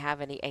actually have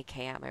any AK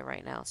ammo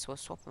right now, so we'll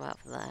swap them out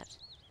for that.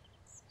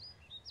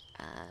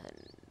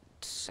 And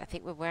I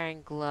think we're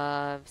wearing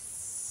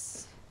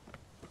gloves.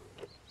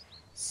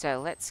 So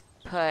let's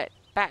put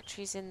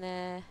batteries in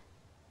there.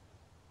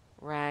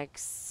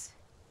 Rags.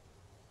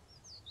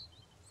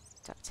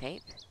 Duct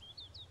tape.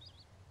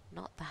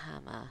 Not the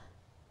hammer.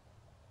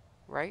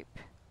 Rope.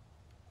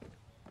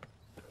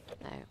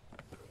 No.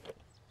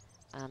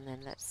 And then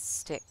let's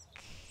stick...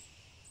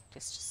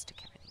 Just stick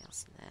everything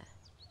else in there.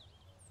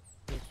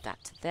 Move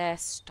that to there.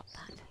 Stop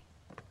that.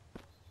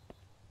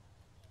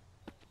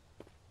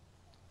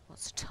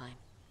 What's the time?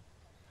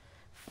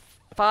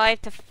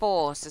 5 to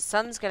 4. So the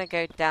sun's going to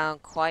go down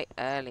quite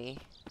early.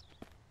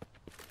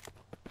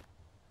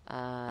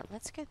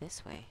 Let's go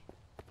this way.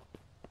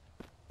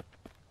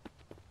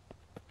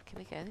 Can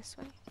we go this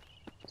way?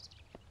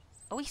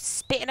 Are we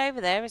spitting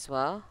over there as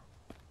well?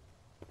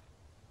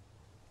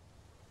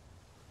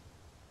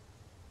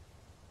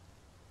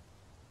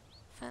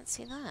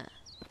 Fancy that.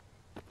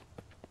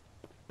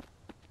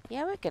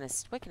 Yeah, we're gonna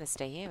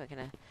stay here. We're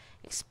gonna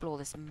explore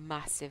this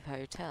massive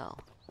hotel.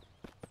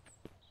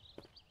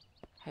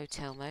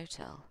 Hotel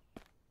motel.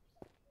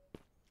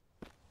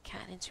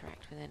 Can't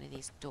interact with any of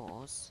these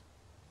doors.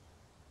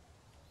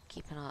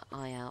 Keep an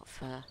eye out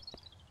for...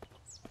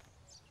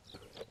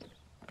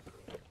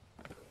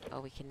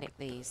 Oh, we can nick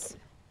these.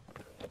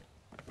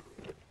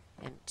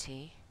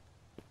 Empty.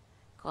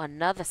 Got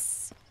another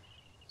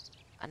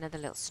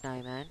little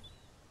snowman.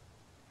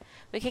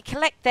 We could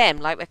collect them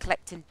like we're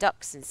collecting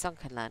ducks in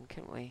Sunkenland,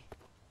 couldn't we?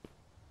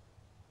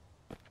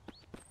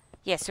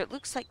 Yeah, so it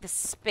looks like the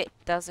spit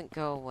doesn't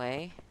go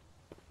away.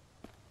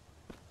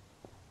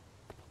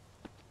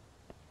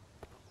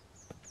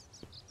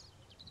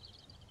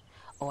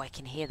 Oh, I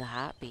can hear the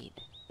heartbeat.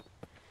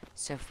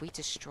 So if we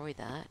destroy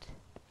that...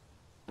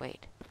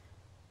 Wait.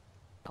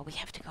 Oh, we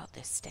have to go up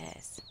those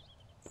stairs.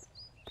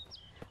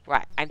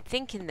 Right, I'm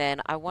thinking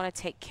then I want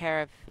to take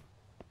care of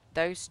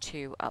those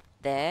two up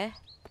there.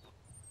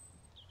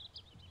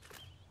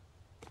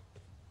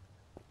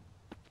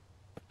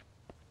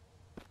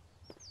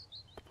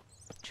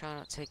 Try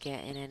not to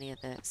get in any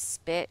of the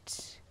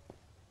spit.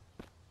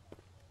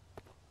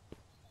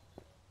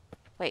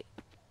 Wait.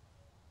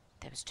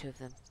 There was two of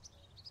them.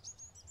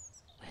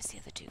 Where's the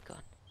other two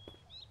gone?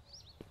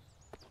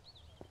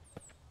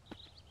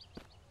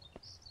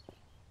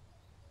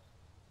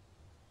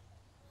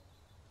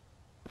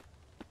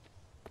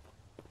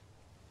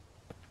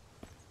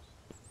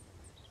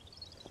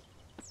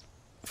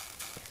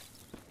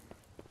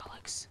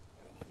 Bollocks.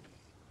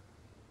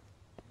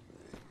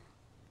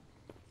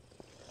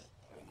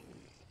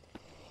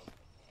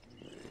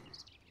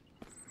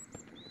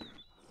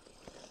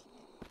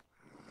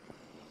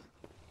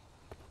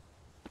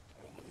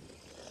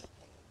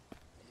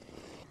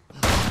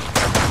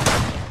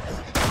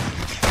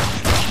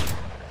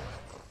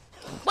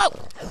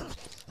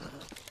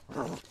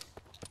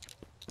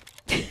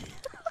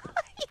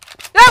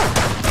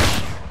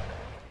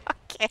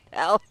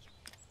 Hell.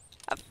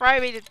 Throw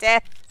me to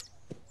death.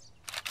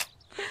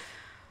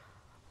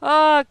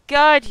 Oh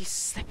god, you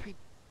slippery.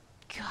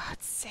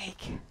 God's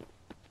sake.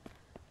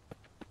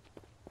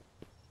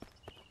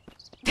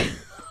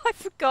 I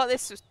forgot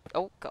this was.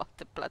 Oh god,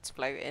 the blood's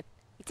floating.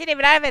 He didn't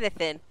even have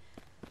anything.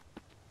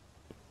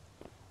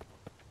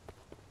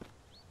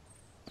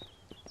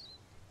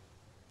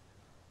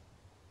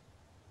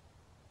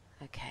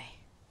 Okay.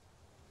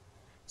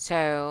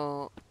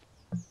 So,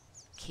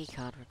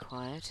 keycard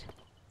required.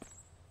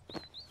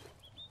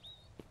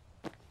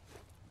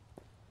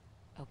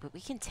 Oh, but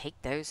we can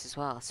take those as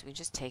well, so we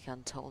just take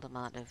untold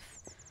amount of...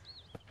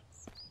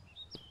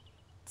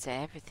 So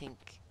everything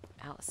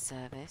out of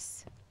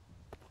service.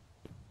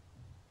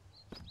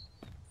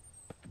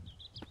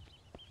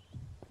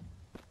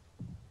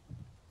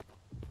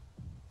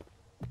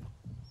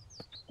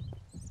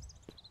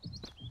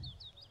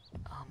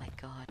 Oh my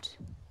god.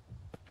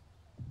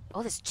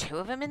 Oh, there's 2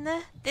 of them in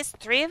there? There's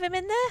 3 of them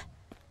in there?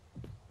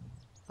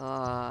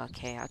 Oh,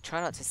 okay. I'll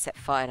try not to set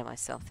fire to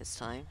myself this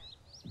time.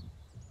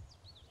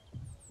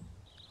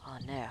 Oh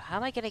no, how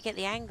am I going to get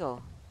the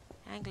angle?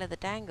 Angle of the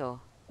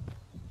dangle.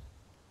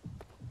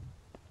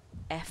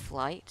 F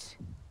light.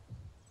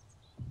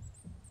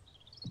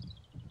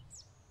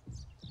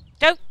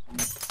 Don't!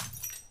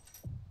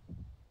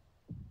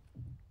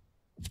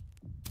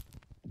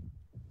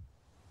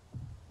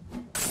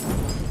 Did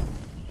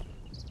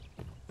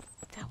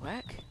that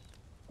work?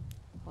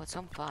 Oh, it's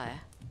on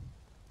fire.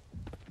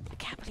 I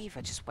can't believe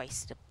I just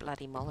wasted a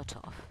bloody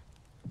Molotov.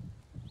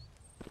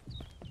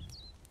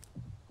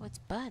 Oh, it's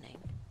burning.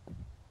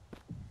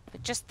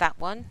 But just that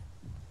one.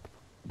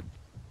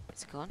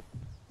 It's gone.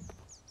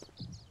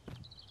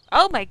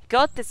 Oh my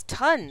god, there's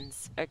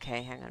tons!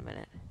 Okay, hang on a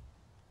minute.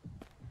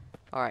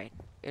 Alright,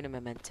 un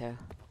momento.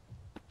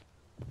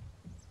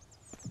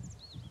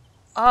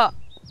 Oh!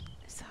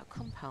 Is that a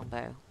compound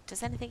bow?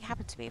 Does anything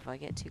happen to me if I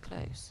get too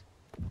close?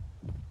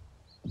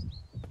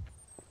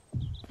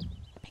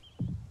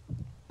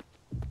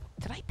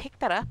 Did I pick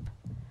that up?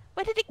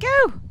 Where did it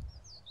go?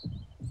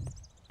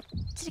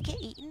 Did it get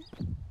eaten?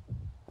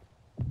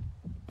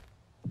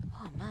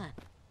 Oh man.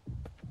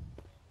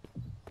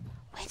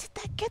 Where did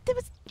that get? There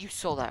was... You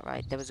saw that,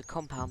 right? There was a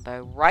compound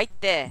bow right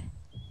there.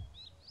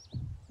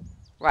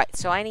 Right,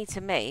 so I need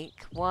to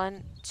make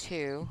 1,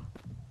 2...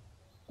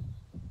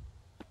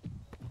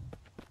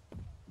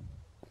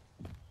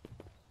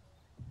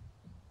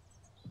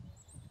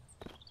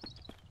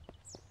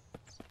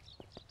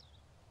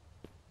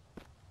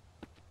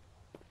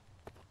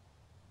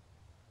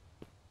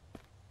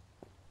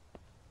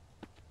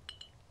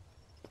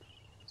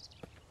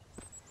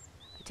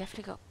 I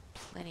definitely got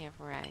plenty of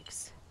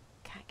rags.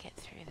 Can't get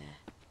through there.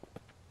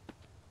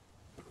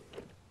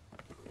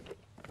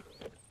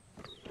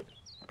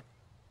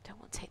 Don't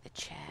want to take the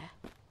chair.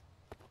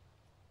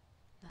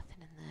 Nothing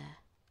in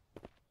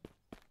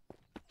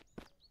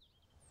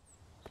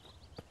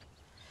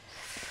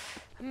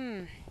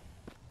there.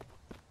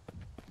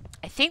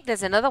 I think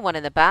there's another one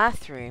in the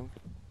bathroom.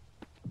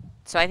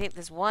 So I think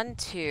there's 1,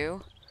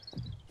 2,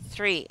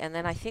 3, and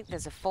then I think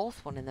there's a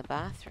 4th one in the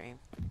bathroom.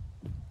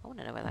 I want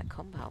to know where that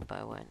compound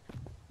bow went.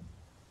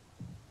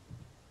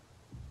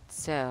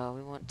 So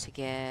we want to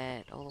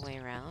get all the way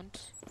around.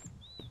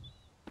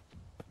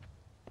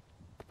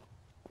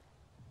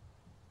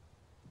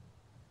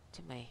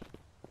 Didn't we?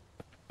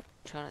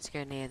 Try not to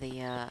go near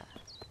the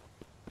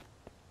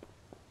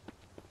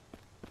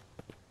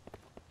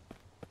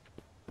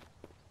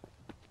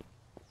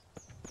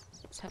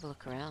let's have a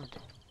look around.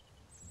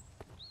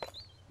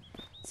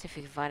 See if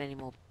we can find any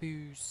more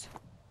booze.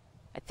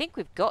 I think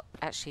we've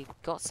actually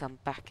got some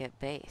back at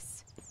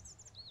base.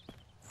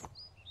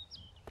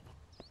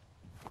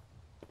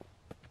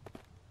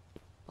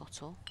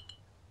 Bottle.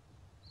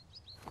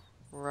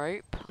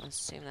 Rope. I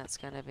assume that's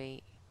going to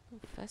be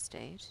first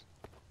aid.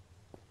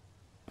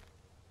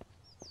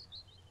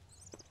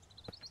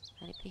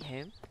 Anybody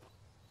home?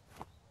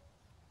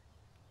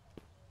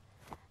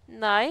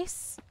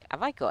 Nice.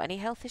 Have I got any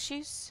health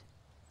issues?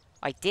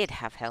 I did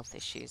have health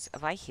issues.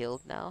 Have I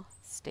healed now?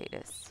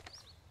 Status.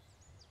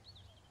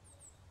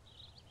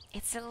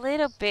 It's a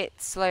little bit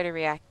slow to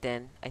react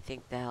then, I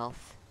think, the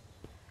health.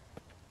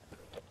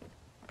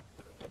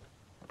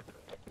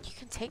 You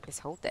can take this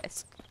whole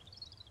desk.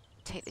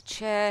 Take the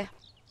chair.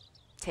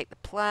 Take the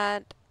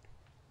plant.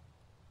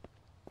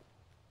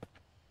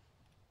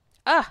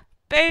 Ah!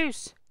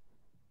 Booze!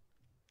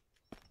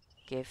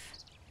 Give.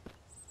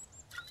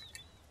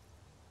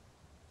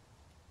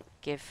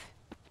 Give.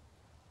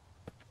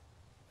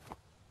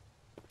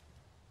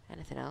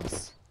 Anything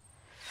else?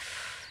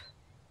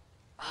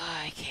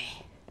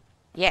 Okay.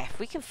 Yeah, if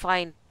we can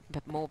find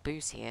more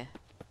booze here,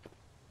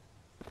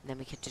 then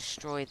we can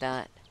destroy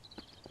that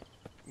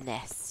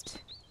nest.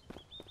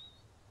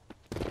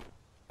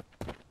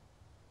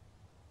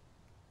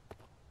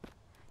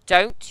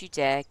 Don't you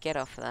dare get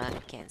off of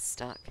that. Getting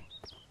stuck.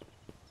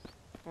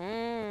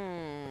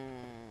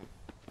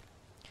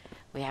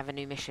 We have a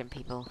new mission,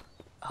 people.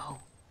 Oh.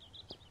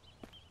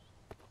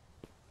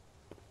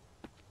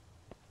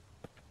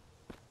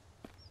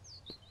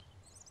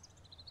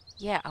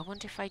 Yeah, I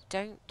wonder if I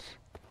don't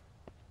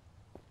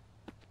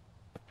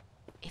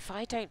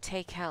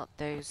take out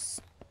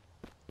those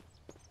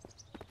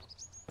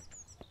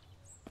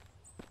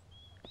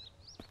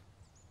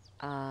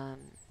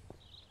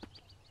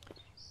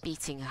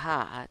beating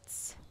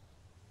hearts,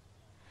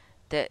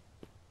 that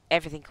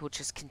everything will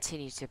just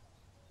continue to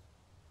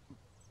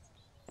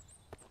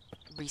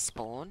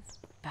respawn,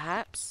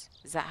 perhaps?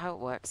 Is that how it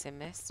works in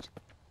Myst?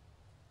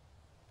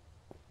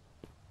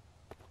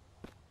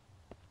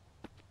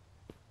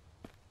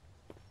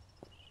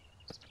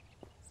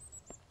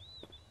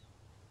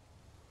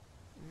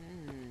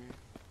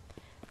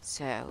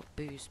 So,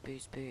 booze,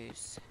 booze,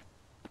 booze.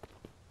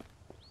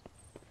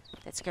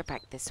 Let's go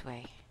back this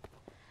way.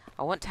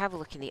 I want to have a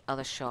look in the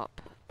other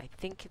shop. I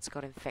think it's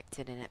got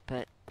infected in it,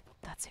 but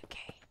that's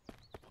okay.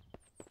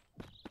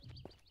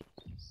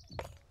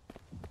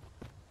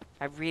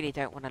 I really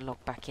don't want to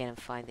log back in and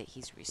find that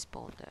he's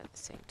respawned at the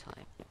same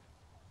time.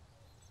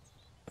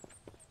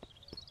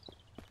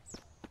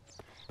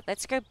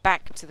 Let's go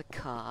back to the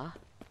car.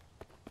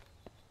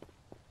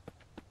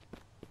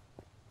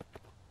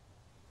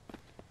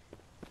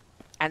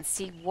 and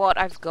see what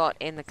I've got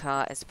in the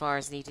car as far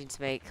as needing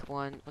to make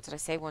one. What did I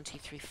say? 1, 2,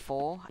 3,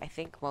 4. I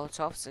think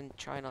Molotovs, and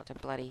try not to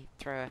bloody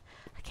throw a.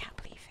 I can't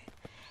believe it.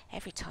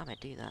 Every time I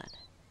do that.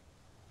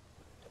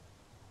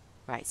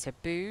 Right. So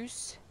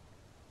booze.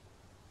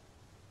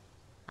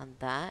 And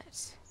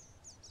that.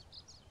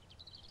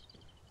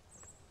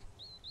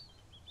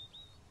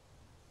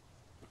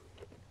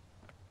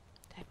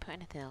 Did I put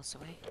anything else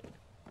away?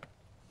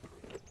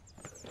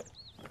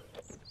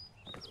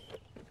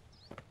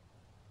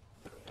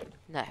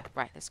 No.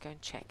 Right, let's go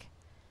and check.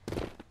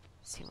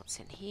 See what's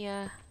in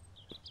here.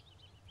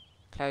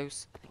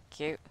 Close. Thank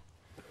you.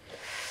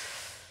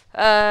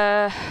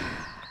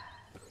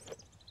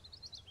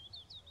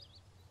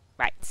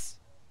 Right.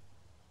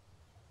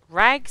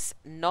 Rags,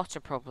 not a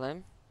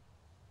problem.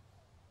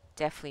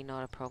 Definitely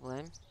not a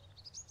problem.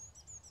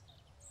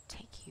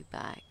 Take you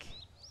back.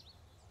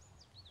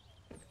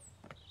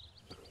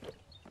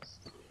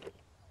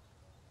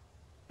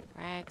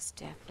 Rags,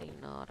 definitely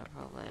not a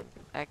problem.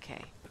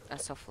 Okay,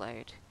 let's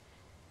offload.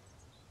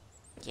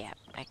 Yeah,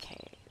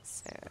 okay,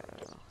 so...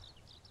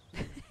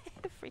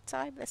 every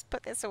time, let's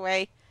put this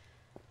away.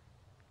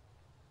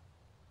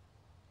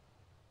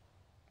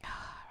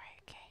 Alright,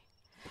 okay.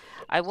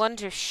 I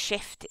wonder if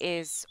shift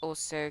is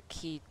also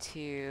key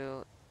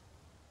to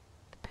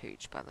the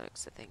pooch by the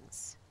looks of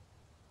things.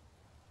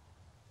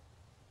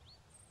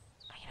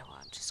 You know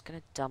what, I'm just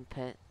gonna dump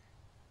it.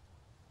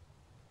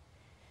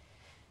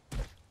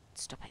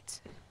 Stop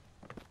it.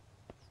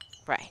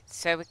 Right,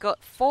 so we've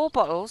got 4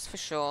 bottles for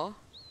sure.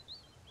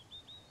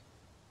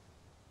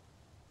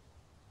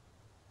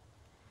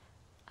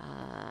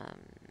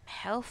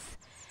 Health.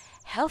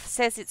 Health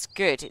says it's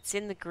good. It's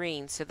in the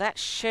green, so that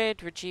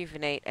should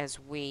rejuvenate as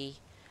we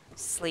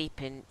sleep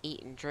and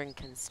eat and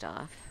drink and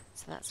stuff.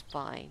 So that's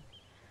fine.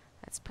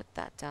 Let's put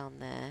that down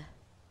there.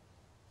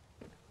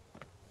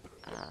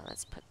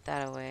 Let's put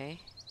that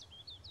away.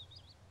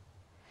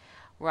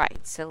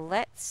 Right, so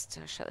let's...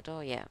 Did I shut the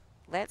door? Yeah.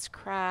 Let's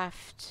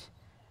craft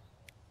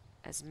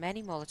as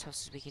many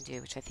Molotovs as we can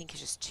do, which I think is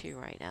just 2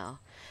 right now.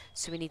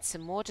 So we need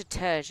some more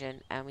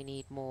detergent and we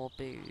need more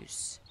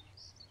booze.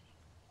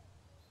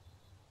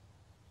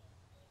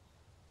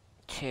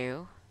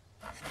 2.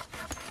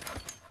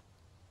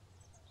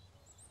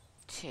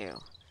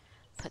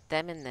 Put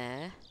them in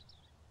there.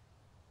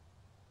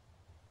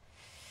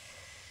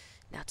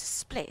 Now to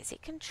split, is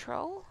it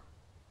control?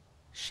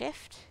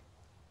 Shift?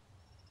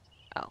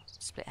 Oh,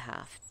 split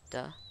half.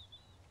 Duh.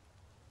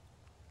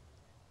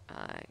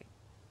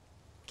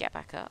 Get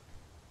back up.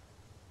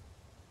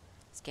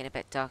 It's getting a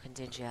bit dark and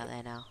dingy out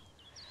there now.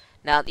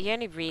 Now, the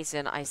only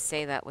reason I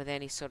say that with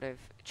any sort of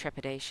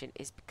trepidation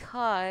is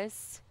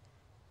because...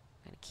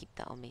 I'm going to keep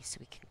that on me so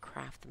we can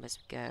craft them as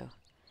we go.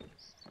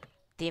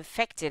 The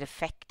infected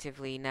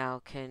effectively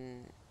now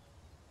can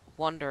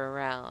wander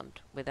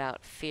around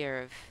without fear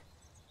of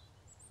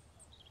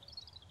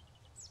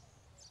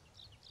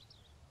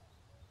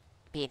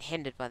being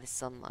hindered by the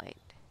sunlight.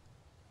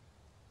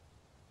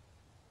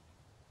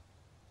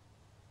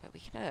 But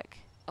we can look.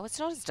 Oh, it's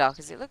not as dark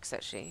as it looks,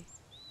 actually.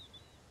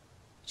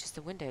 Just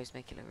the windows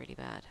make it look really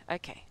bad.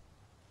 Okay.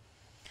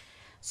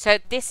 So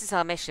this is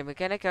our mission. We're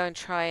going to go and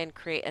try and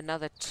create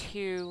another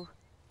 2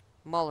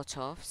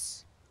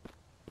 Molotovs.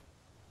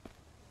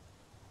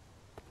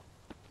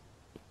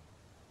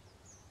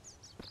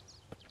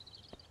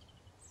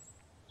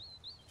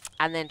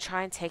 And then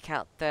try and take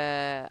out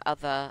the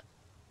other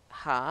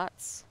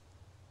hearts.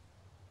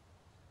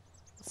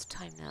 What's the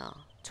time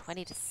now?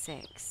 20 to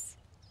 6.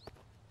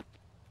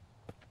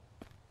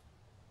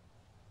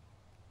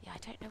 Yeah, I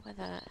don't know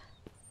whether...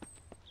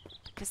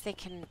 Because they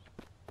can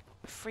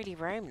freely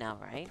roam now,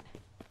 right?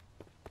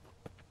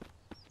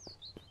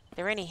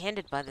 They're only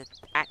hindered by the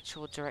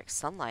actual direct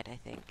sunlight, I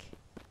think.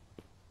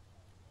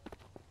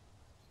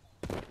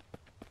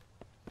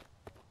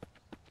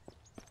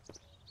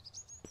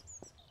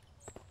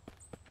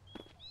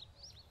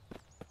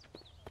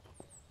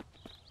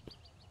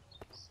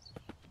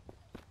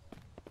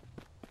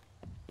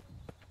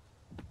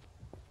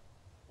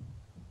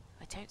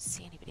 I don't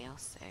see anybody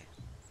else, though.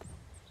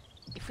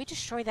 If we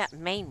destroy that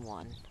main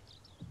one...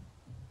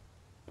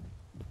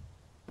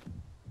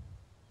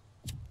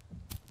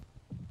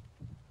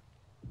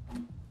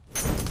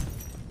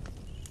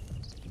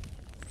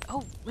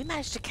 Oh, we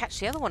managed to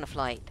catch the other one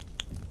aflight.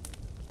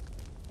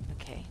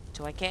 Okay,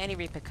 do I get any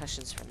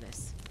repercussions from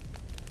this?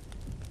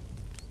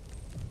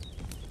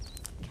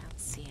 Can't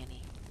see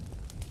any.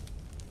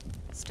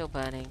 Still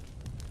burning.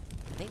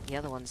 I think the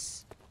other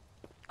one's...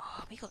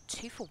 Oh, we got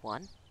 2 for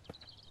 1.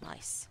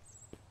 Nice.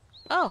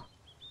 Oh!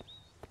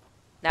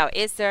 Now,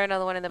 is there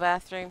another one in the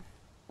bathroom?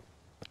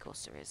 Of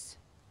course there is.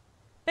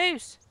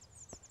 Booze!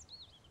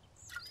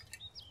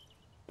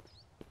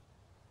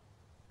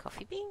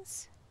 Coffee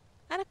beans?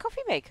 And a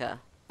coffee maker.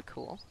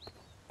 Cool.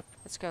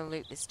 Let's go and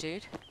loot this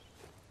dude.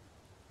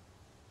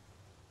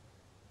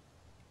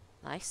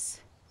 Nice.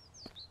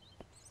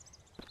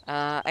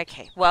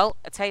 Okay. Well,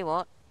 I tell you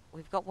what.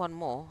 We've got one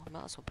more.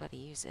 Might as well bloody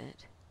use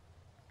it.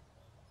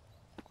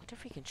 I wonder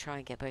if we can try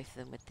and get both of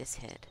them with this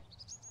hit.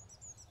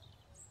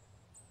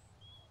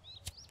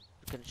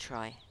 gonna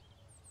try.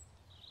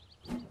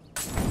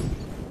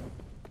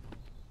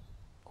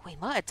 We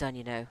might have done,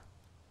 you know.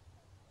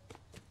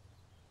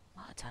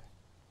 Might have done.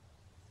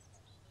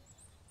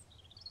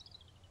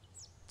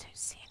 Don't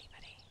see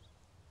anybody.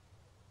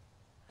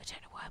 I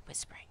don't know why I'm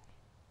whispering.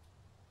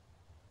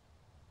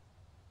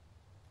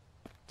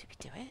 Did we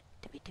do it?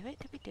 Did we do it?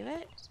 Did we do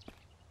it?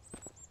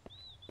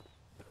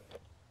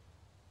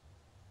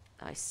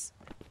 Nice.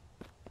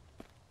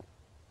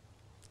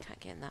 Can't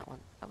get in that one.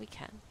 Oh, we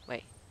can.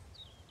 Wait.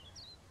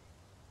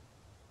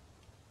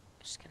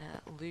 Just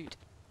gonna loot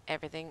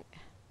everything.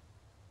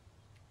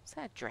 Is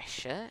that a dress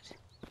shirt?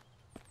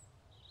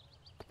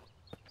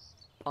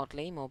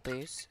 Oddly, more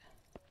booze.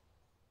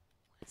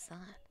 What is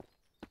that?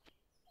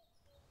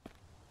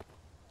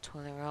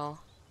 Toilet roll.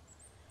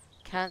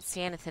 Can't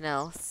see anything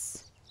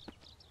else.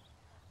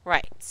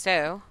 Right,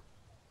 so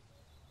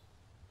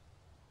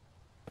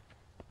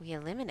we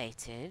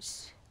eliminated.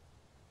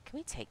 Can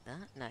we take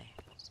that? No.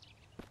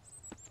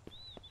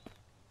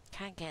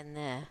 Can't get in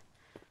there.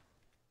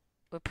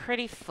 We're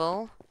pretty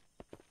full.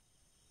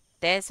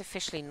 There's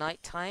officially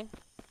nighttime.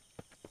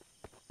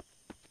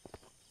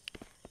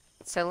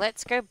 So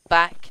let's go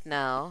back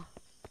now.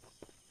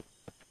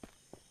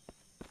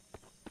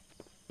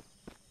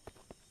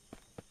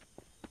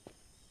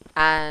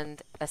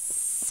 And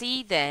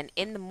see then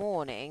in the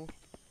morning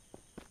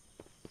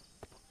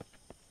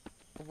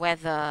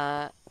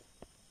whether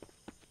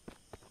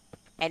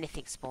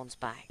anything spawns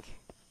back.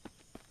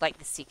 Like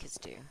the Seekers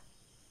do.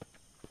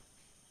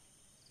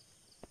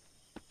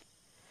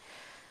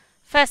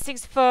 First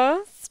things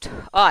first.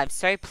 Oh, I'm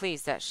so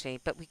pleased actually.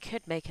 But we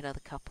could make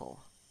another couple.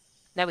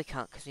 No, we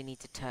can't because we need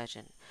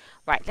detergent.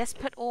 Right, let's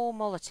put all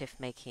Molotov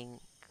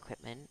making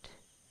equipment.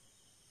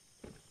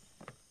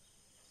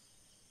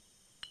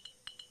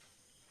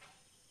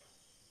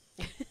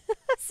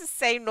 That's the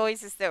same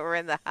noises that were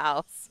in the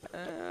house.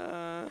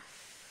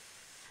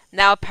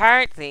 Now,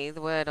 apparently,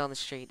 the word on the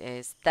street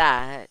is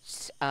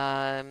that...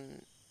 oh,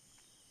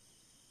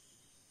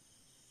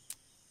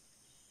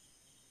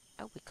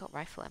 we got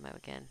rifle ammo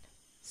again.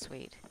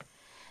 Sweet.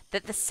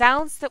 That the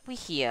sounds that we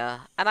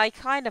hear, and I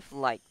kind of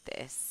like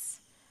this,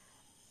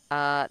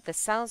 the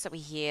sounds that we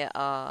hear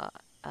are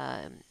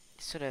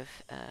sort of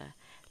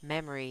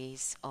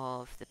memories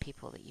of the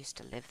people that used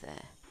to live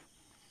there.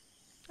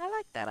 I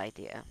like that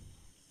idea.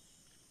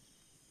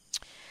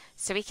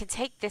 So we can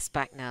take this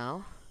back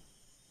now.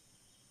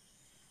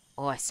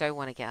 Oh, I so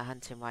want to get a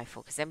hunting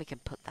rifle, because then we can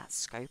put that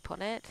scope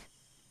on it.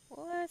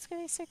 Oh, that's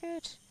going to be so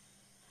good.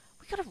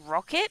 We got a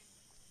rocket?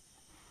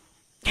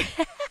 We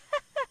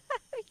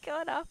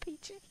got an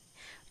RPG.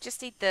 We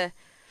just need the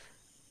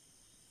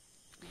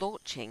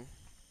launching.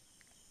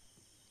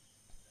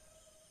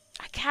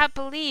 I can't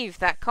believe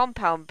that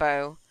compound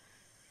bow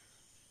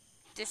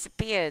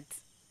disappeared.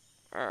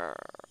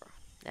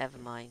 Never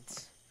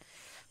mind.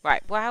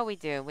 Right, well, how are we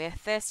doing? We're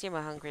thirsty and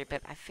we're hungry,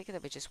 but I figure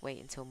that we just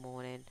wait until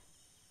morning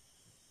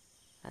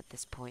at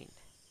this point.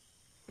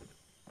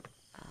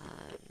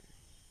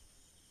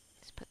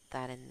 Let's put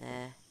that in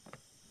there.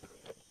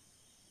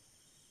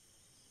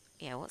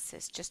 Yeah, what's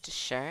this? Just a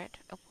shirt?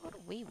 Oh, what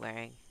are we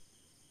wearing?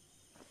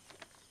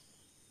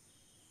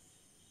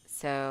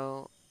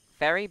 So,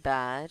 very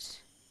bad.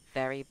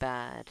 Very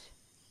bad.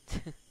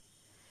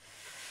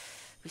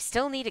 We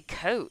still need a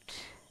coat.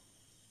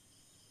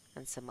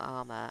 And some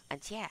armor.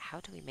 And yeah, how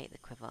do we make the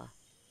quiver?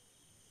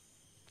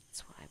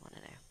 That's what I want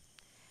to know.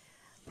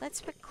 Let's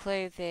put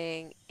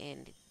clothing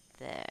in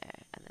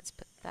there. And let's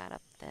put that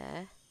up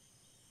there.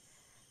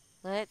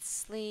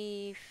 Let's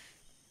leave...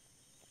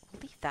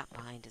 We'll leave that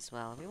behind as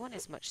well. We want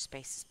as much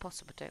space as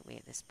possible, don't we,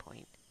 at this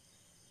point?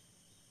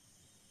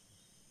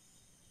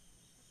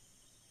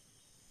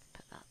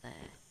 Put that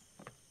there.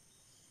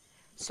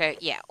 So,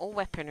 yeah, all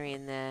weaponry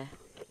in there.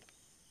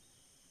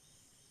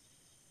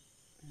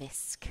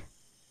 Misc.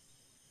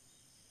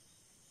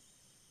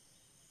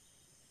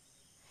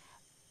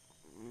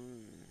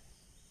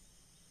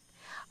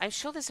 I'm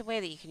sure there's a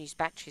way that you can use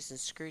batteries and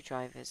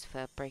screwdrivers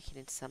for breaking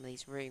into some of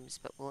these rooms,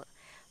 but we'll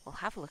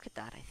have a look at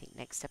that, I think,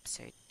 next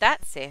episode.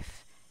 That's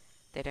if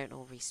they don't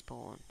all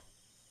respawn.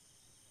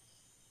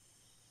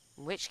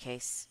 In which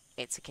case,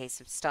 it's a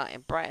case of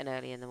starting bright and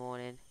early in the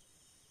morning.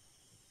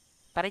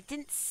 But I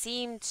didn't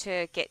seem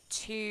to get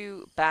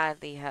too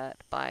badly hurt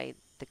by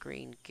the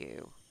green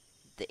goo.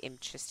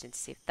 Interesting to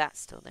see if that's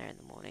still there in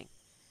the morning.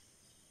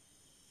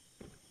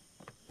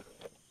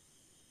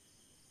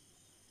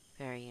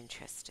 Very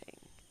interesting.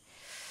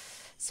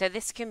 So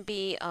this can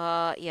be,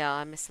 yeah,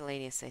 our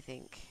miscellaneous, I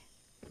think.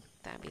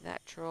 That'd be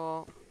that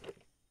drawer.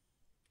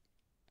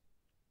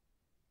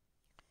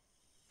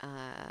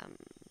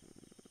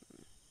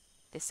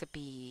 This would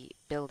be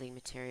building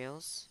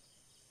materials.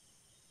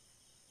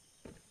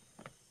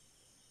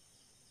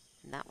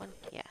 And that one?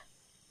 Yeah.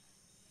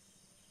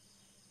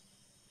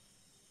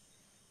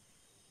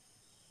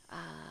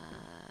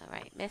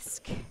 Right,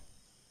 misc.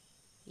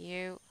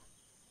 You.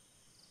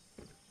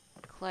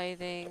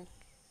 Clothing.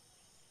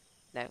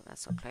 No,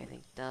 that's not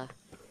clothing. Duh.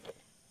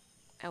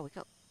 Oh, we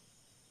got...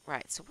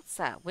 Right, so what's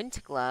that?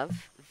 Winter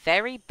glove.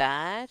 Very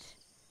bad.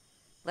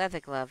 Leather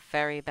glove,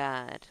 very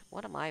bad.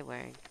 What am I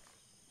wearing?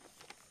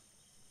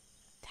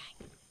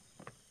 Dang.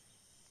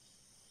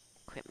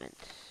 Equipment.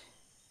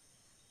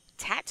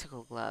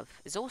 Tactical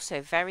glove is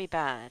also very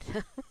bad.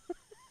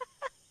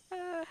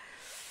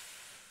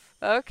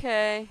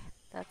 Okay,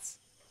 that's...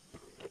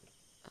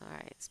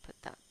 Alright, let's put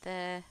that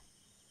there.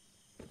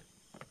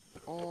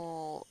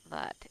 All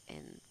that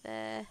in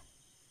there.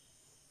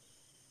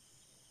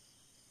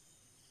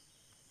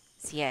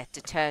 So yeah,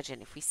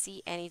 detergent. If we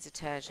see any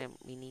detergent,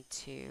 we need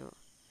to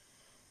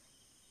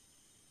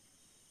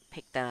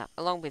pick that up,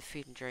 along with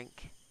food and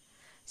drink.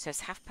 So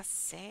it's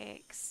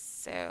 6:30.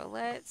 So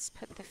let's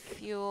put the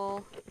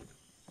fuel...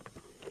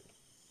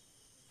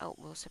 Oh,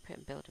 we're also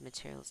putting building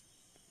materials.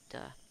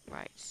 Duh.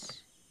 Right.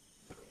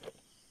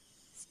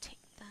 Let's take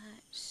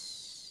that.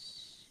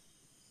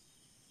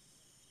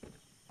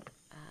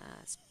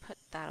 Let's put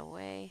that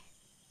away.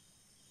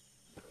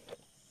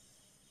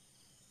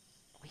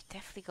 We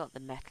definitely got the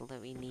metal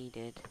that we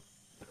needed.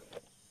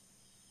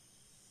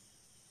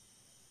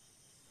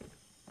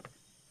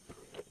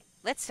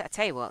 I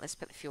tell you what, let's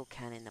put the fuel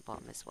can in the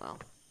bottom as well.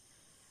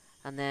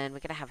 And then we're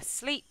going to have a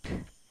sleep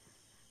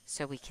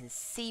so we can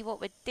see what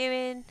we're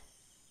doing.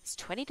 It's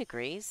 20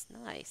 degrees.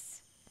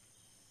 Nice.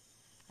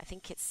 I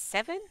think it's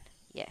 7?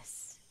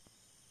 Yes.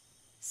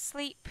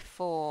 Sleep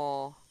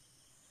for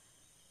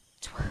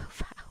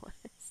 12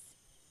 hours.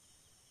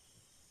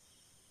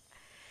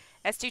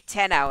 Let's do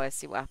 10 hours,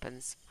 see what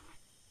happens.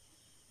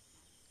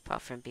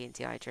 Apart from being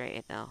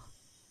dehydrated now.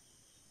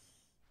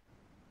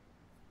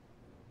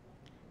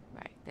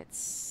 Right,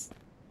 let's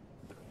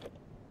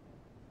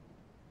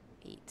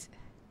eat.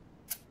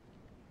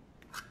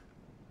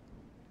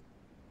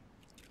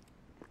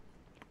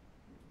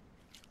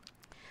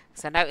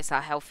 So I notice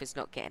our health is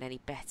not getting any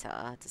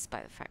better,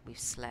 despite the fact we've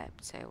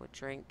slept. So we'll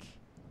drink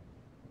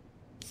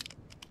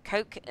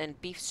Coke and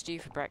beef stew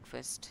for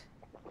breakfast.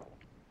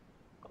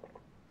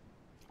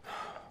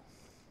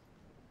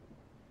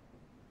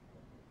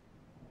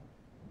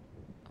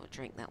 I'll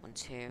drink that one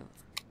too.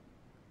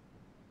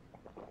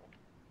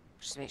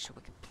 Just to make sure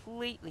we're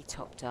completely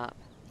topped up.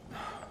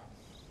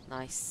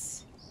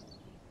 Nice.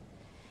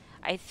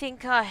 I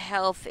think our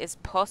health is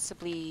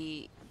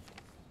possibly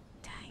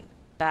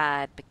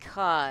bad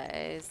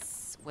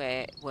because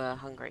we're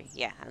hungry,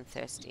 yeah, and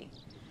thirsty.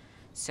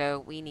 So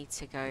we need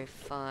to go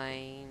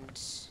find...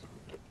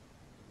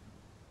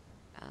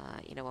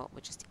 you know what?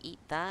 We'll just eat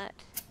that.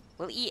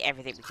 We'll eat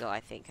everything we got, I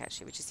think,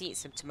 actually. We're just eating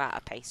some tomato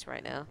paste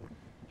right now.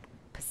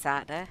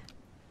 Passata.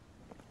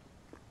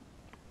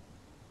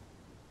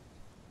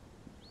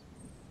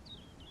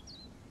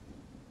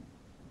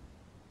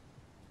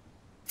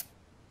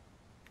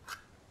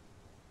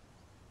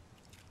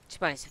 To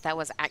be honest, if that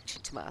was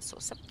actually tomato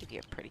sauce, that would give you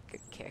a pretty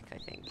good kick, I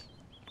think.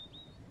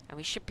 And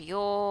we should be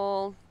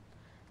all...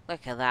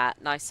 Look at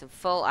that, nice and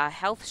full. Our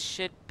health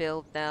should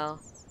build now,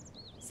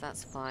 so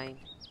that's fine.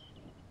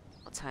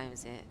 What time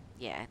is it?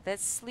 Yeah,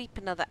 let's sleep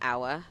another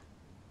hour.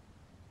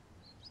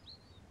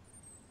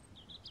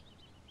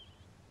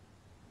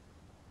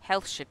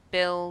 Health should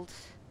build.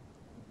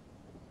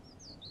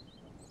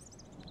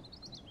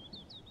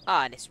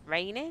 Oh, and it's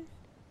raining?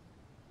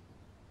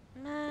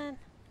 Man.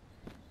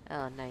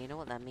 Oh no, you know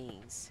what that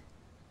means?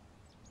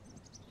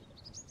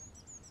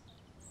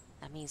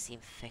 That means the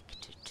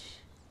infected.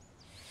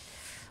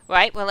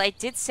 Right, well I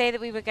did say that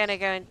we were going to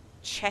go and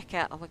check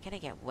out... Oh, we're going to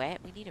get wet.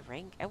 We need a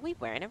rain... Are we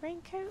wearing a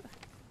raincoat?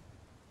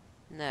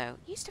 No.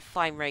 We used to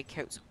find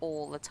raincoats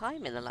all the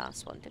time in the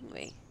last one, didn't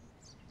we?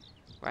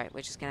 Right,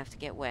 we're just going to have to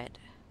get wet.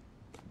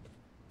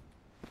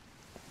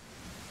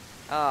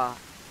 Oh.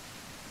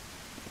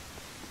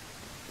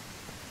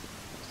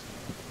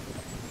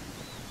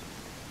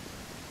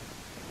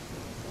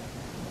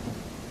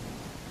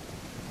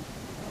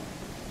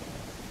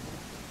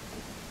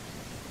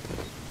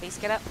 Please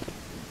get up.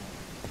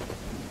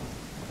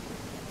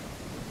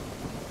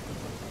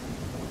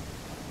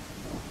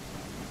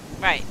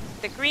 Right,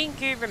 the green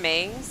goo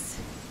remains.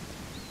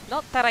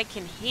 Not that I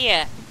can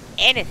hear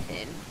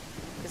anything,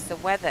 because the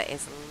weather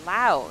is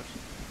loud.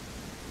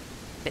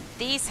 But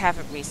these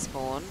haven't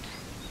respawned.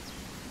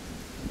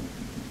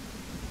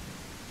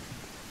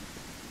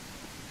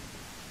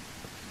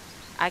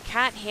 I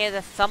can't hear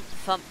the thump,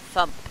 thump,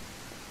 thump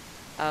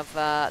of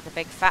the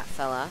big fat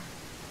fella.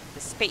 The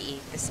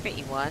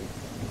spitty one.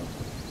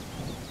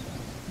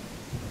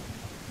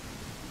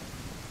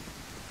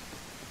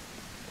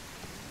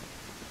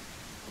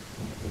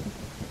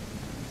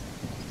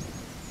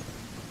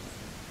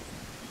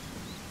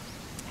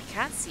 I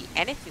can't see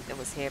anything that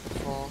was here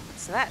before,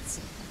 so that's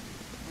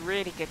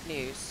really good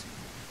news.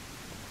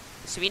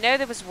 So we know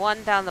there was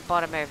one down the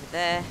bottom over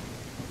there.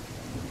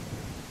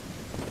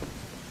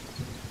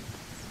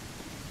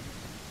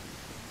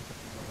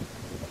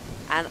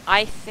 And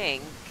I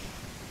think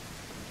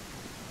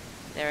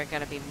there are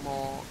going to be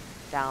more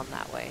down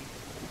that way,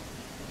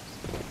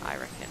 I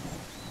reckon.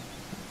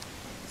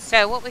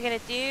 So what we're going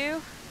to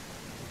do...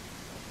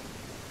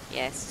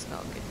 Yes, it's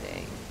not a good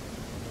thing.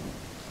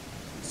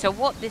 So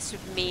what this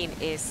would mean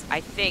is, I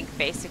think,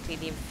 basically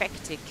the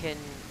infected can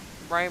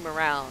roam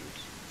around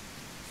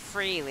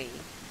freely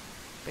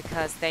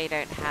because they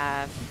don't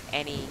have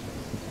any...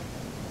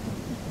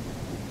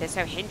 There's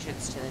no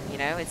hindrance to them, you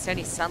know? It's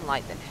only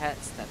sunlight that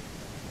hurts them.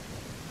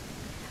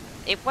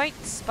 It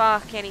won't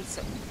spark any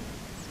sort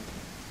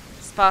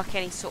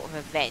of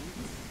event.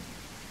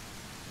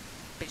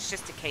 But it's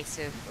just a case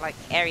of, like,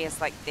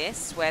 areas like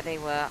this where they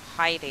were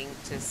hiding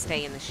to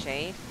stay in the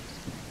shade.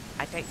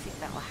 I don't think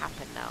that will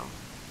happen now.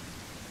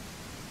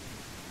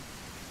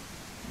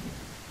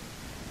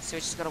 So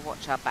we just got to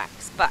watch our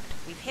backs. But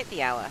we've hit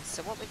the hour,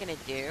 so what we're going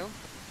to do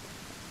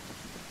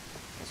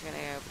is we're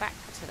going to go back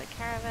to the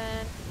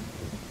caravan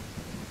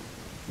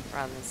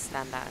rather than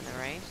stand out in the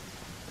rain.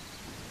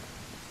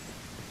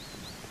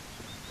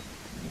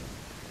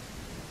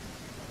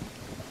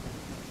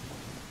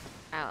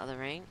 Out of the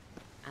rain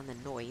and the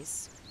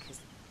noise. Because,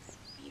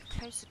 will you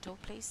close the door,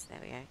 please? There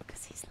we go.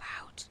 Because he's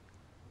loud.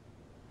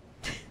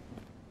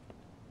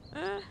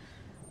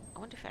 I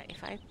wonder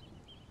if I...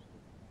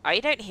 Oh,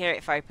 you don't hear it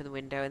if I open the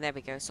window, and there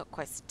we go. It's not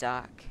quite so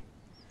dark.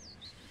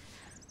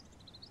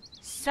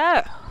 So,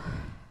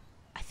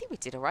 I think we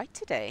did alright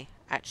today,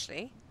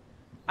 actually.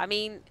 I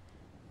mean,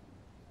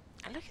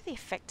 and look at the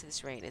effect of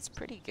this rain. It's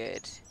pretty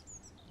good.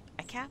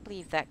 I can't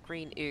believe that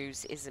green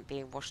ooze isn't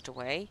being washed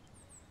away.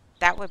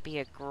 That would be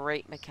a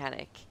great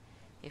mechanic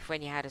if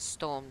when you had a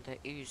storm, the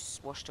ooze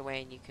washed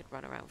away and you could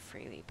run around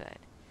freely, but...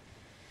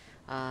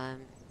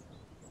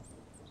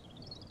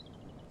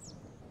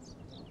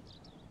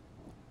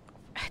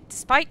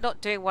 despite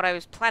not doing what I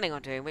was planning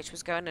on doing, which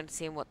was going and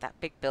seeing what that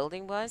big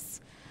building was,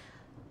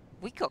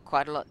 we got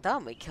quite a lot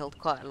done. We killed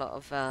quite a lot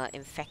of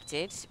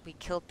infected. We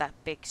killed that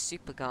big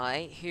super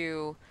guy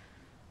who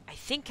I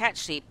think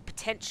actually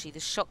potentially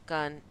the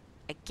shotgun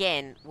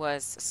again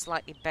was a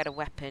slightly better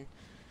weapon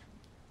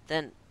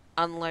than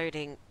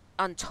unloading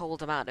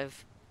untold amount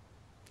of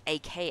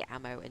AK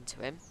ammo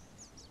into him.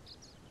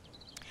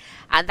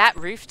 And that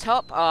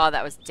rooftop, oh,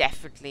 that was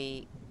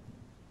definitely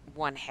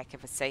one heck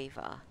of a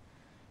saver.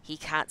 He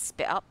can't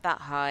spit up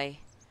that high.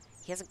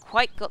 He hasn't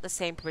quite got the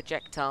same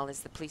projectile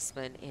as the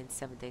policeman in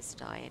 7 Days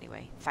to Die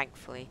anyway,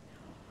 thankfully.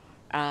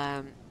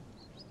 And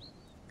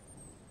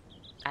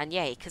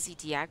yeah, because he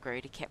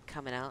de-aggroed, he kept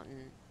coming out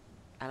and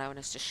allowing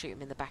us to shoot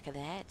him in the back of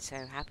the head,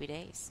 so happy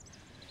days.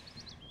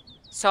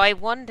 So I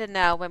wonder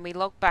now, when we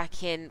log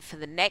back in for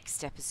the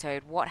next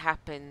episode, what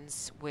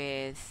happens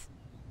with...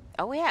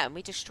 Oh yeah, and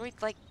we destroyed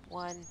like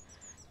 1,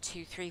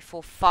 2, 3,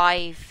 4,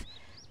 5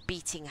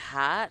 beating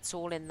hearts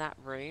all in that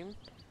room.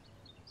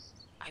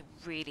 I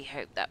really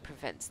hope that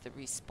prevents the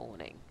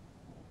respawning.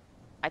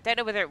 I don't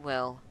know whether it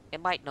will.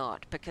 It might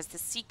not, because the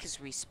Seekers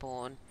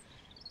respawn.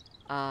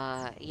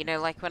 You know,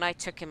 like when I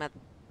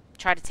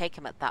tried to take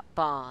him at that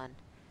barn,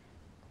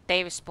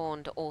 they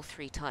respawned all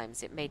 3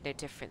 times. It made no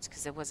difference,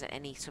 because there wasn't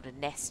any sort of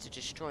nest to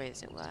destroy,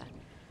 as it were.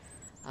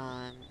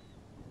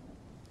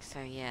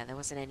 So yeah, there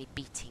wasn't any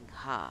beating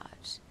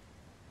hard.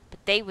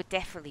 But they were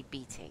definitely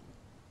beating.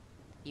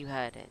 You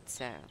heard it,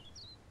 so...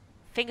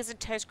 Fingers and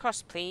toes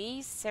crossed,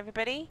 please,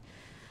 everybody.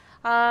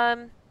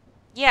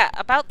 Yeah,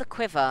 about the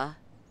quiver.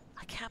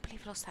 I can't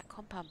believe I lost that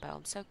compound bow.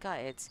 I'm so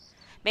gutted.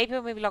 Maybe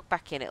when we log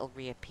back in, it'll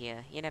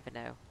reappear. You never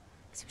know.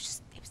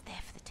 Because it was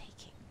there for the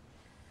taking.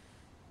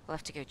 We'll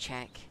have to go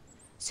check.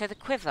 So the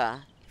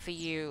quiver, for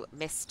you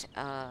Mist,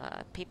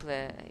 people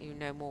who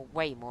know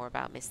way more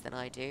about Mist than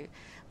I do,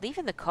 leave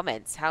in the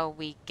comments how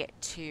we get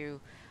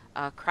to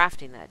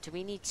crafting that. Do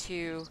we need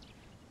to...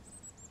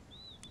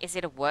 Is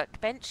it a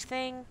workbench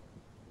thing?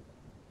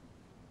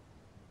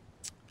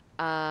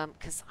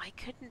 Because I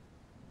couldn't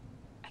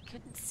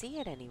see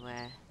it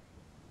anywhere.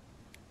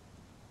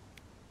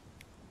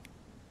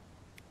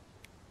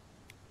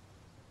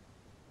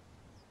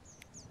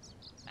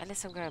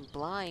 Unless I'm going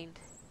blind.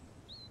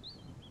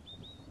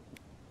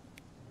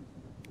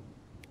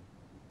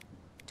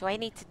 Do I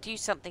need to do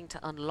something to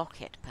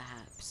unlock it,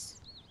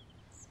 perhaps?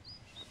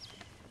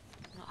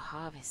 Not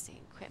harvesting.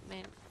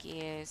 Equipment,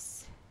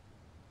 gears...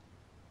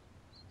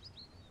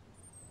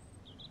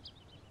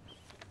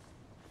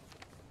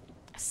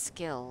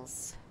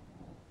 Skills.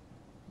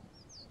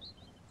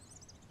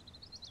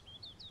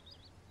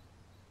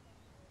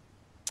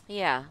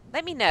 Yeah,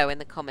 let me know in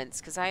the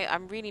comments, because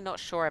I'm really not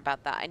sure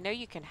about that. I know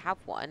you can have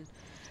one,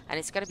 and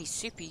it's going to be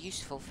super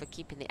useful for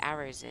keeping the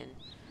arrows in,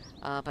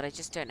 but I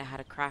just don't know how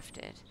to craft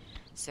it.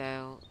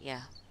 So,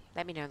 yeah,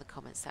 let me know in the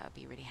comments. That would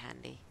be really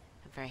handy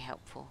and very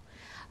helpful.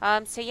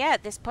 So, yeah,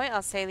 at this point,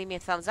 I'll say leave me a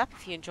thumbs up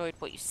if you enjoyed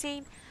what you've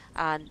seen.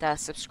 And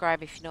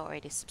subscribe if you're not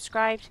already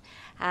subscribed.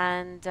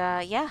 And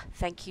yeah,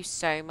 thank you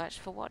so much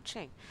for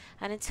watching.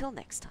 And until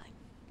next time,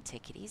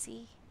 take it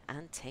easy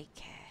and take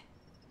care.